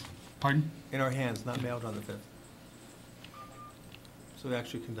hands, Pardon? in our hands, not mailed on the 5th. So we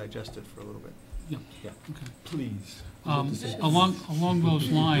actually can digest it for a little bit. Yeah. Yeah. Okay. Please. Along those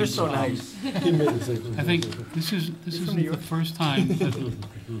lines. You're so nice. I think this isn't from New the York? first time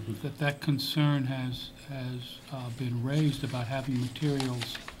that concern has been raised about having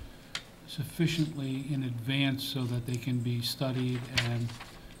materials sufficiently in advance so that they can be studied and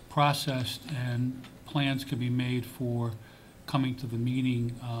processed and plans can be made for coming to the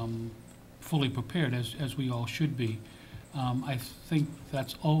meeting fully prepared, as we all should be. I think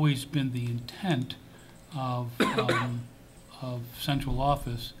that's always been the intent of central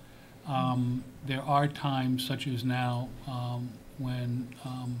office. There are times, such as now, when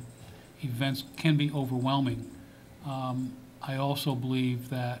events can be overwhelming. I also believe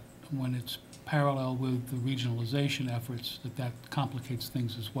that when it's parallel with the regionalization efforts, that complicates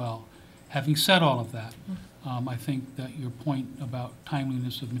things as well. Having said all of that, I think that your point about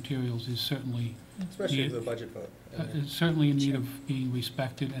timeliness of materials is certainly Especially for the budget vote. it's certainly in need of being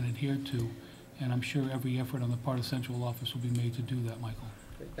respected and adhered to, and I'm sure every effort on the part of central office will be made to do that, Michael.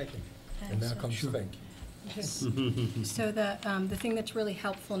 Great, thank you. And now comes Sure. thank you. So the thing that's really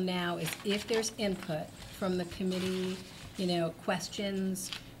helpful now is if there's input from the committee, you know,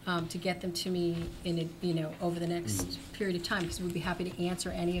 questions, to get them to me over the next period of time, because we'd be happy to answer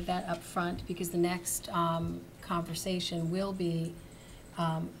any of that up front, because the next conversation will be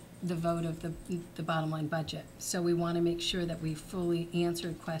the vote of the bottom line budget. So we want to make sure that we fully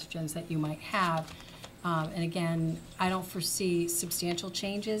answered questions that you might have. And again, I don't foresee substantial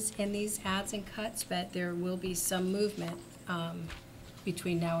changes in these adds and cuts, but there will be some movement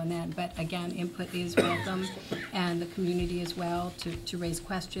between now and then. But again, input is welcome, and the community as well to raise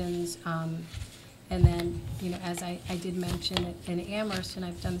questions. And then, you know, as I did mention in Amherst, and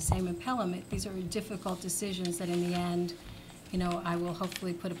I've done the same in Pelham, these are difficult decisions that in the end, you know, I will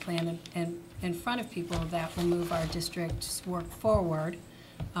hopefully put a plan in front of people that will move our district's work forward.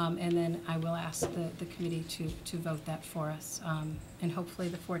 And then I will ask the committee to vote that for us. And hopefully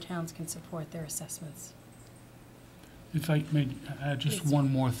the 4 towns can support their assessments. If I may add just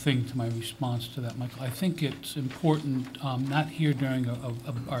one more thing to my response to that, Michael. I think it's important, not here during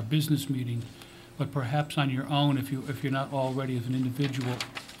our business meeting, but perhaps on your own, if you're not already as an individual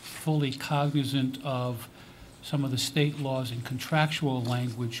fully cognizant of some of the state laws and contractual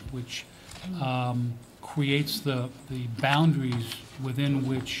language which creates the boundaries within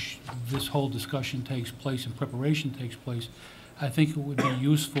which this whole discussion takes place and preparation takes place. I think it would be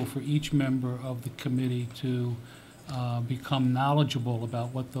useful for each member of the committee to become knowledgeable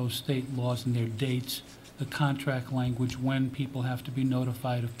about what those state laws and their dates, the contract language, when people have to be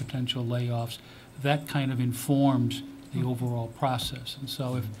notified of potential layoffs. That kind of informs the overall process. And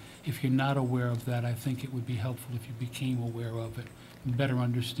so if you're not aware of that, I think it would be helpful if you became aware of it and better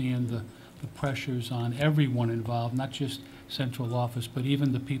understand the pressures on everyone involved, not just central office, but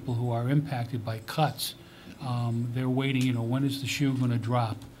even the people who are impacted by cuts. They're waiting, you know, when is the shoe going to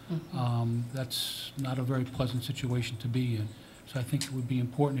drop? That's not a very pleasant situation to be in. So I think it would be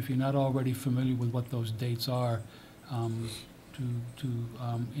important, if you're not already familiar with what those dates are, to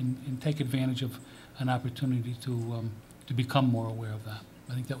take advantage of an opportunity to become more aware of that.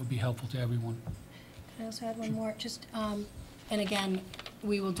 I think that would be helpful to everyone. Can I also add one more? Just And again,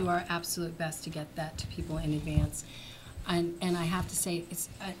 we will do our absolute best to get that to people in advance. And I have to say, it's,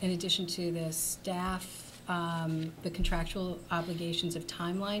 in addition to the staff, the contractual obligations of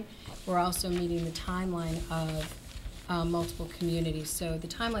timeline, we're also meeting the timeline of multiple communities. So the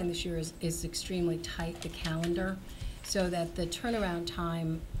timeline this year is extremely tight, the calendar, so that the turnaround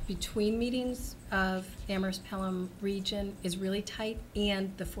time between meetings of Amherst Pelham region is really tight,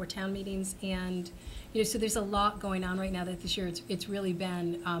 and the 4 town meetings, and so there's a lot going on right now that this year it's really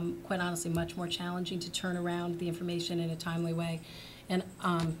been, quite honestly, much more challenging to turn around the information in a timely way. And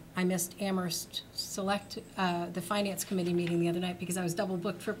I missed Amherst Select, the Finance Committee meeting the other night because I was double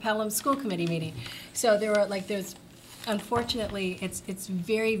booked for Pelham School Committee meeting. So unfortunately, it's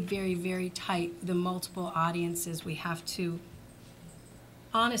very, very, very tight, the multiple audiences we have to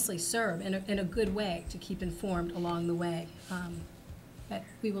honestly serve in a good way to keep informed along the way. But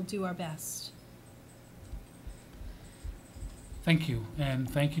we will do our best. Thank you, and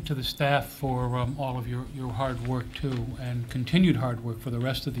thank you to the staff for all of your hard work too, and continued hard work for the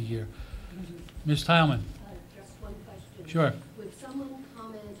rest of the year. Ms. Tileman? Just one question. Sure. Would someone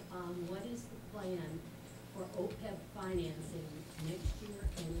comment on what is the plan for OPEB financing next year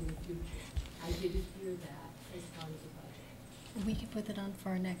and in the future? I didn't hear that as part of the budget. We could put that on for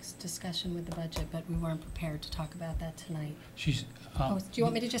our next discussion with the budget, but we weren't prepared to talk about that tonight. Do you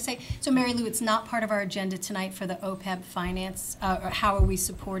want me to just say? So, Mary Lou, it's not part of our agenda tonight for the OPEB finance, or how are we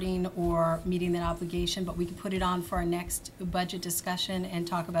supporting or meeting that obligation, but we can put it on for our next budget discussion and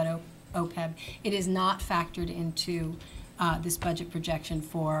talk about OPEB. It is not factored into this budget projection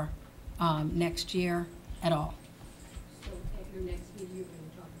for next year at all. So at your next meeting, you're going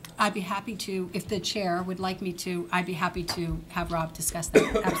to talk about it? I'd be happy to, if the chair would like me to, I'd be happy to have Rob discuss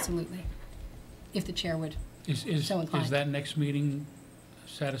that, absolutely. If the chair would so inclined. Is that next meeting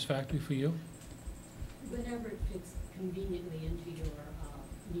satisfactory for you? Whenever it fits conveniently into your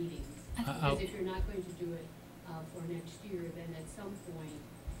meetings. Because if you're not going to do it for next year, then at some point,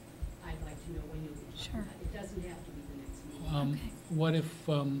 I'd like to know when you'll be talking about it. It doesn't have to be the next meeting. Okay. What if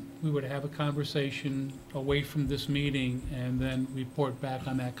we were to have a conversation away from this meeting and then report back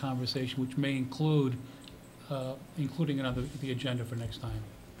on that conversation, which may include including it on the agenda for next time?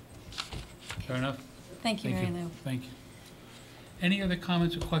 Fair enough? Thank you, Mary Lou. Thank you. Any other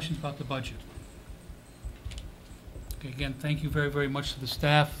comments or questions about the budget? Okay, again, thank you very, very much to the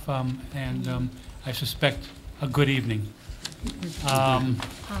staff, and I suspect a good evening.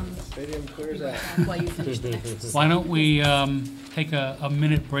 Stadium clears out. While you finish the next. Why don't we take a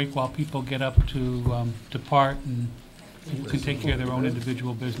minute break while people get up to depart, and people can take care of their own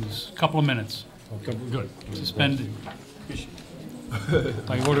individual business. A couple of minutes. Okay, good. Suspended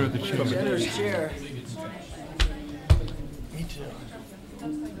by order of the chair. Generous chair. Me too.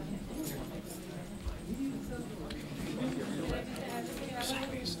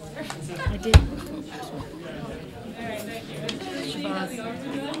 I did.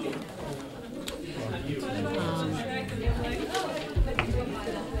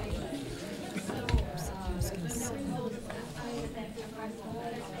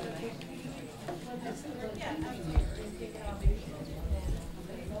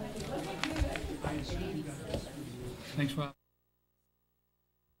 Thanks, Rob.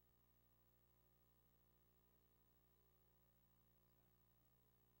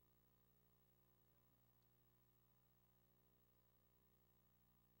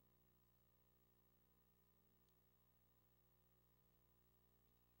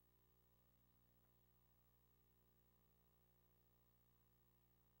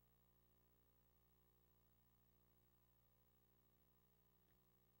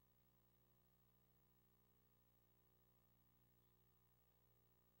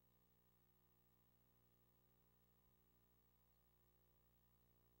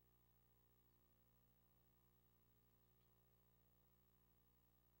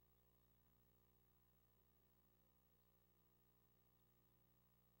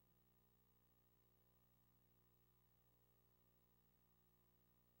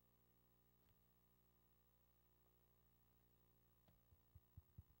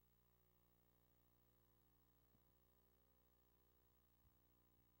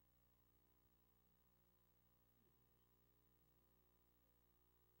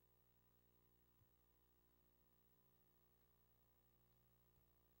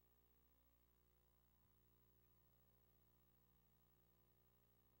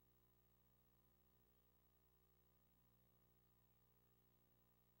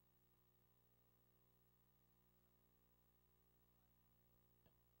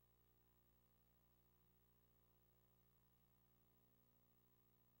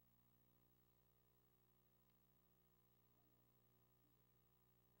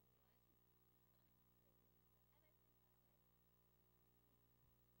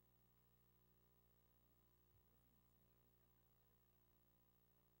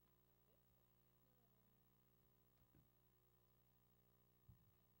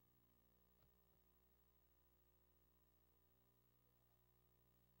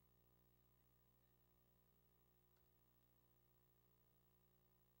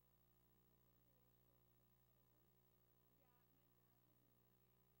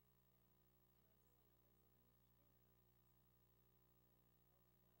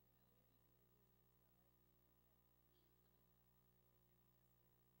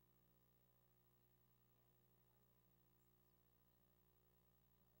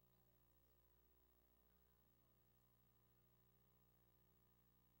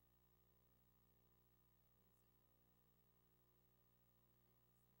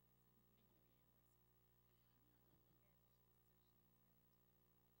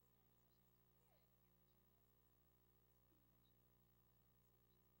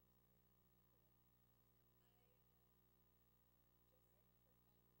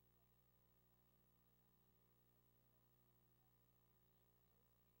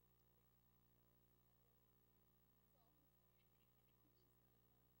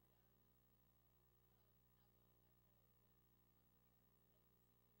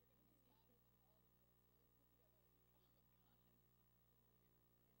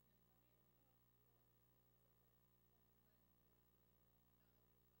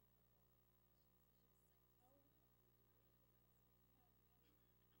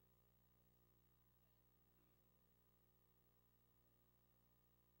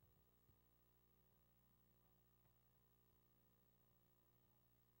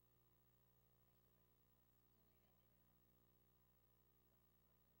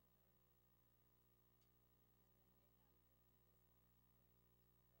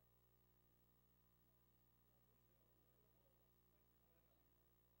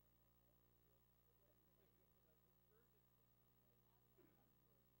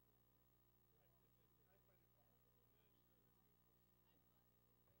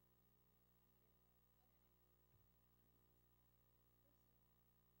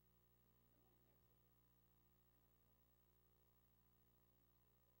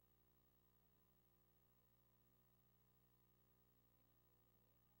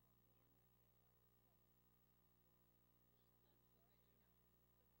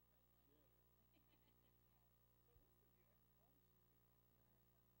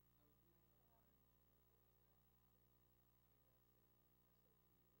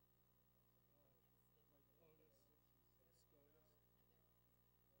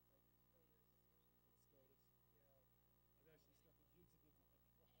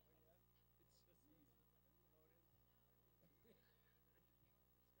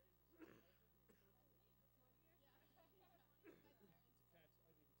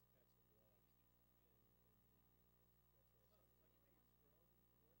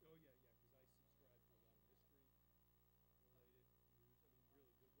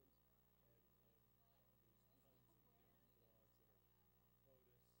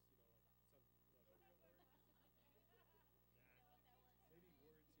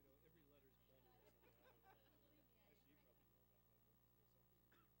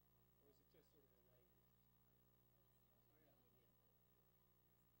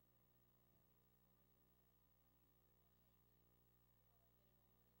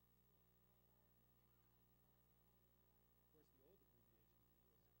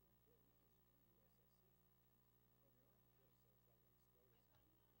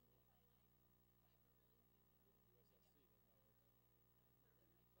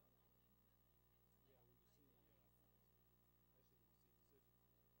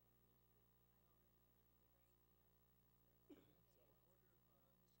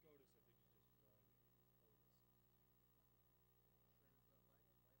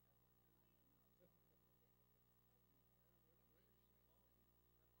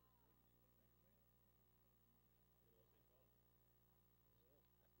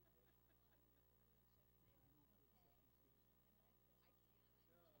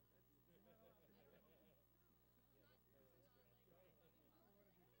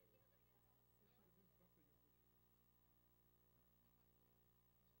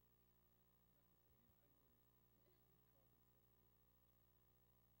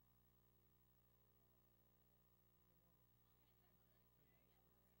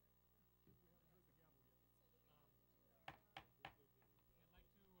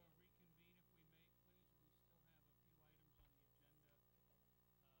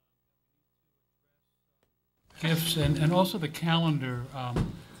 gifts and also the calendar. I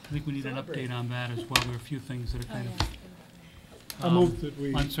think we need an update on that as well. There are a few things that are kind of I move that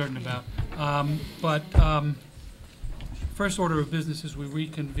we. uncertain about. But first order of business as we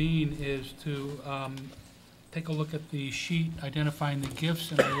reconvene is to take a look at the sheet identifying the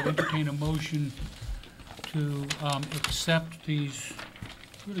gifts, and I would entertain a motion to accept these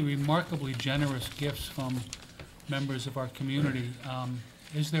really remarkably generous gifts from members of our community.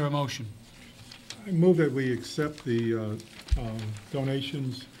 Is there a motion? I move that we accept the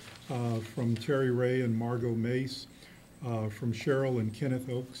donations from Terry Ray and Margot Mace, from Cheryl and Kenneth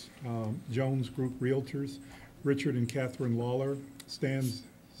Oakes, Jones Group Realtors, Richard and Catherine Lawler, Stan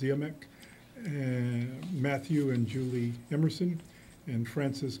Ziamek, and Matthew and Julie Emerson, and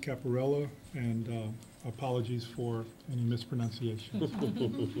Francis Caparella, and apologies for any mispronunciations.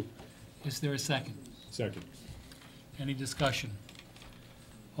 Is there a second? Second. Any discussion?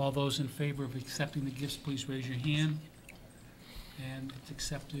 All those in favor of accepting the gifts, please raise your hand. And it's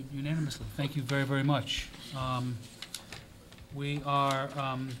accepted unanimously. Thank you very, very much. We are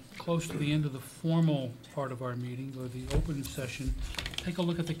close to the end of the formal part of our meeting, or the open session. Take a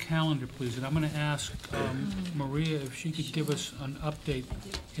look at the calendar, please, and I'm going to ask Maria if she could give us an update.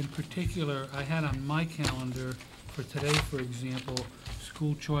 In particular, I had on my calendar for today, for example,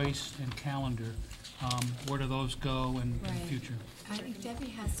 school choice and calendar. Where do those go in the future? I think Debbie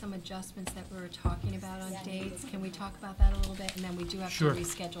has some adjustments that we were talking about on dates. Can we talk about that a little bit? And then we do have to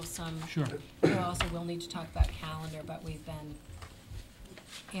reschedule some. Sure. We also will need to talk about calendar, but we've been,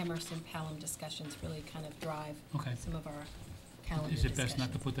 Amherst and Pelham discussions really kind of drive some of our calendar Is it best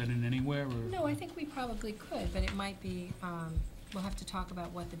not to put that in anywhere, or? No, I think we probably could, but it might be, we'll have to talk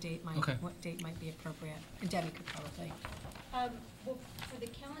about what the date might, what date might be appropriate. And Debbie could probably. Well, for the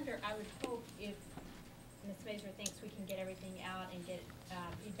calendar, I would hope if Ms. Mazur thinks we can get everything out and get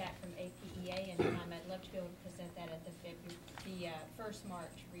feedback from APEA, and I'd love to be able to present that at the first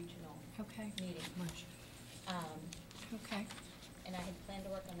March regional meeting. Okay. And I had planned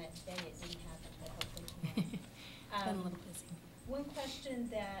to work on that today. It didn't happen, but hopefully tomorrow. Been a little busy. One question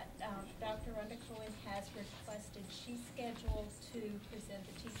that Dr. Rhonda Cohen has requested, she's scheduled to present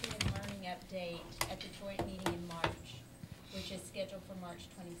the teaching and learning update at the joint meeting in March, which is scheduled for March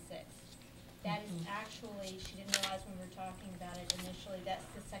 26th. That is actually, she didn't realize when we were talking about it initially, that's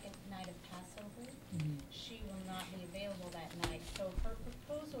the second night of Passover. She will not be available that night. So her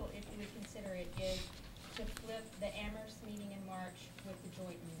proposal, if you would consider it, is to flip the Amherst meeting in March with the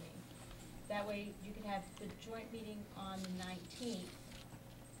joint meeting. That way you could have the joint meeting on the 19th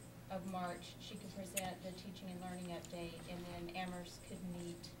of March. She could present the teaching and learning update, and then Amherst could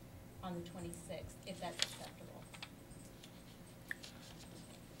meet on the 26th, if that's acceptable.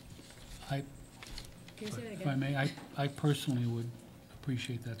 If I may, I personally would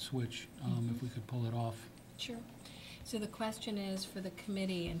appreciate that switch, if we could pull it off. Sure. So the question is, for the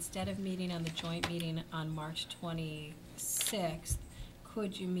committee, instead of meeting on the joint meeting on March 26th,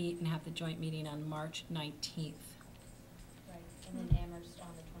 could you meet and have the joint meeting on March 19th? Right, and then Amherst on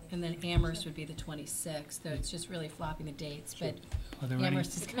the 26th. And then Amherst would be the 26th, so it's just really flopping the dates, but Are there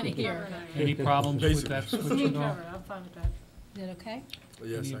Amherst is kind of here. any problems with that switch at all? I'm fine with that. Is that okay?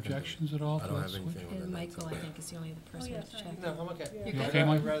 Yes, Any objections at all I to don't that have switch? anything with And that. Michael, I think, is the only other person to check. No, I'm okay. You okay,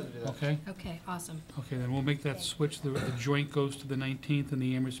 Mike? I'd rather do that. Okay, Okay, awesome. okay, then we'll make that switch. The joint goes to the 19th and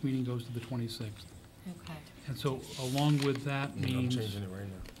the Amherst meeting goes to the 26th. Okay. And so along with that I'm means changing it right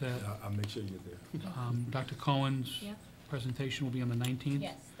now. that I'll make sure you get there. Dr. Cohen's Yeah. presentation will be on the 19th?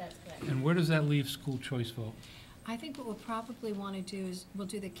 Yes, that's correct. And where does that leave school choice vote? I think what we'll probably want to do is, we'll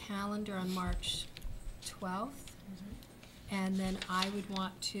do the calendar on March 12th. And then I would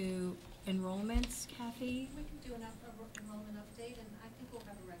want to, enrollments, Kathy? We can do an enrollment update, and I think we'll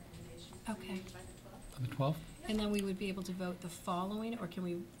have a recommendation for Okay. you by the 12th. On the 12th? And then we would be able to vote the following, or can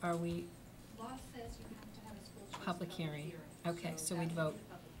we, are we, Law says you have to have a school choice public hearing? Okay, so that we'd would be vote,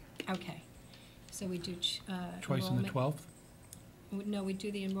 the public hearing. okay. So we do, Choice on the enrollment- 12th? No, we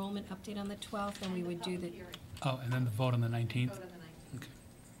do the enrollment update on the 12th, and we would do the, Public hearing, Oh, and then the vote on the 19th? vote on the 19th.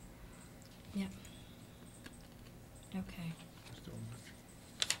 Okay. okay.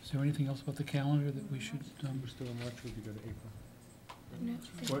 Is there anything else about the calendar that we should, We're still in March, we could go to April. No,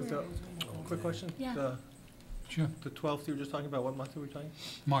 I think What, we're- quick question? Yeah. sure, The 12th you were just talking about, what month are we talking?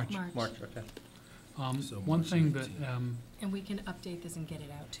 March. March, okay. So One March thing that, 19th. And we can update this and get it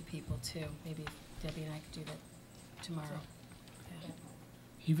out to people too. Maybe Debbie and I could do that tomorrow. Yeah.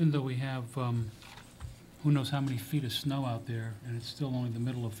 even though we have, who knows how many feet of snow out there, and it's still only the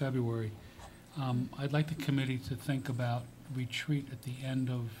middle of February, I'd like the committee to think about retreat at the end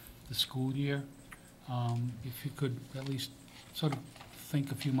of the school year. If you could at least sort of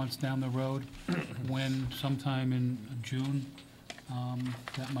think a few months down the road, when sometime in June,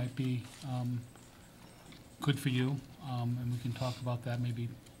 that might be good for you, and we can talk about that maybe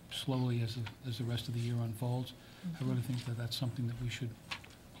slowly as the rest of the year unfolds. I really think that that's something that we should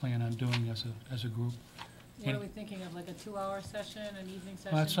plan on doing as a group. What are we thinking of, like a 2-hour session, an evening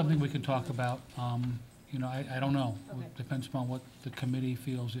session? That's something we can talk about. You know, I don't know. Okay. It depends upon what the committee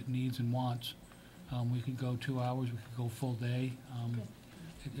feels it needs and wants. We could go 2 hours, we could go full day.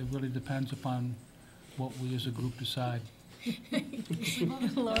 It really depends upon what we as a group decide.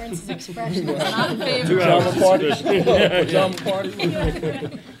 Lawrence's expression is not in favor. 2 hours party. Pajama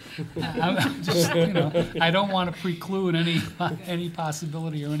party. I'm just, you know, I don't want to preclude any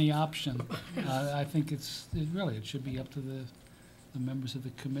possibility or any option. I think it should be up to the members of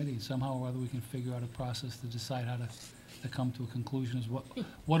the committee. Somehow or other, we can figure out a process to decide how to come to a conclusion as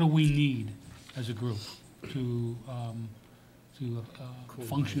what do we need as a group to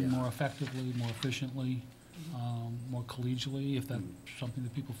function more effectively, more efficiently, more collegially, if that's something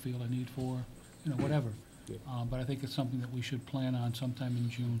that people feel a need for, you know, whatever. But I think it's something that we should plan on sometime in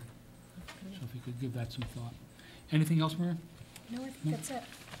June. So if you could give that some thought. Anything else, Maria? No, I think that's it.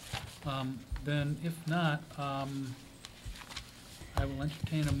 Then if not, I will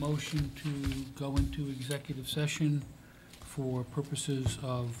entertain a motion to go into executive session for purposes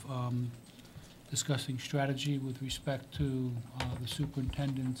of discussing strategy with respect to the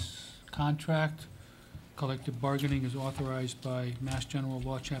superintendent's contract. Collective bargaining is authorized by Mass General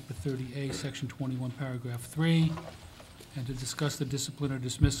Law, Chapter 30A, Section 21, Paragraph 3. And to discuss the discipline or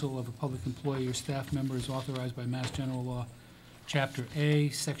dismissal of a public employee or staff member is authorized by Mass General Law, Chapter A,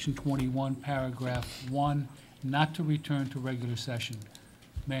 Section 21, Paragraph 1, not to return to regular session.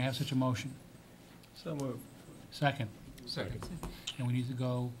 May I have such a motion? So moved. Second. Second. And we need to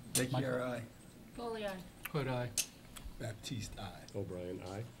go. Dickier, aye. Foley, aye. Hood, aye. Baptiste, aye. O'Brien,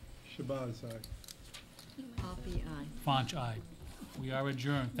 aye. Shabazz, aye. Poppy, aye. Fonch, aye. We are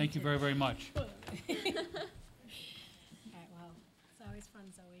adjourned. Thank you very, very much. All right, wow. It's always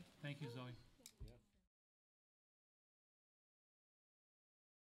fun, Zoe. Thank you, Zoe.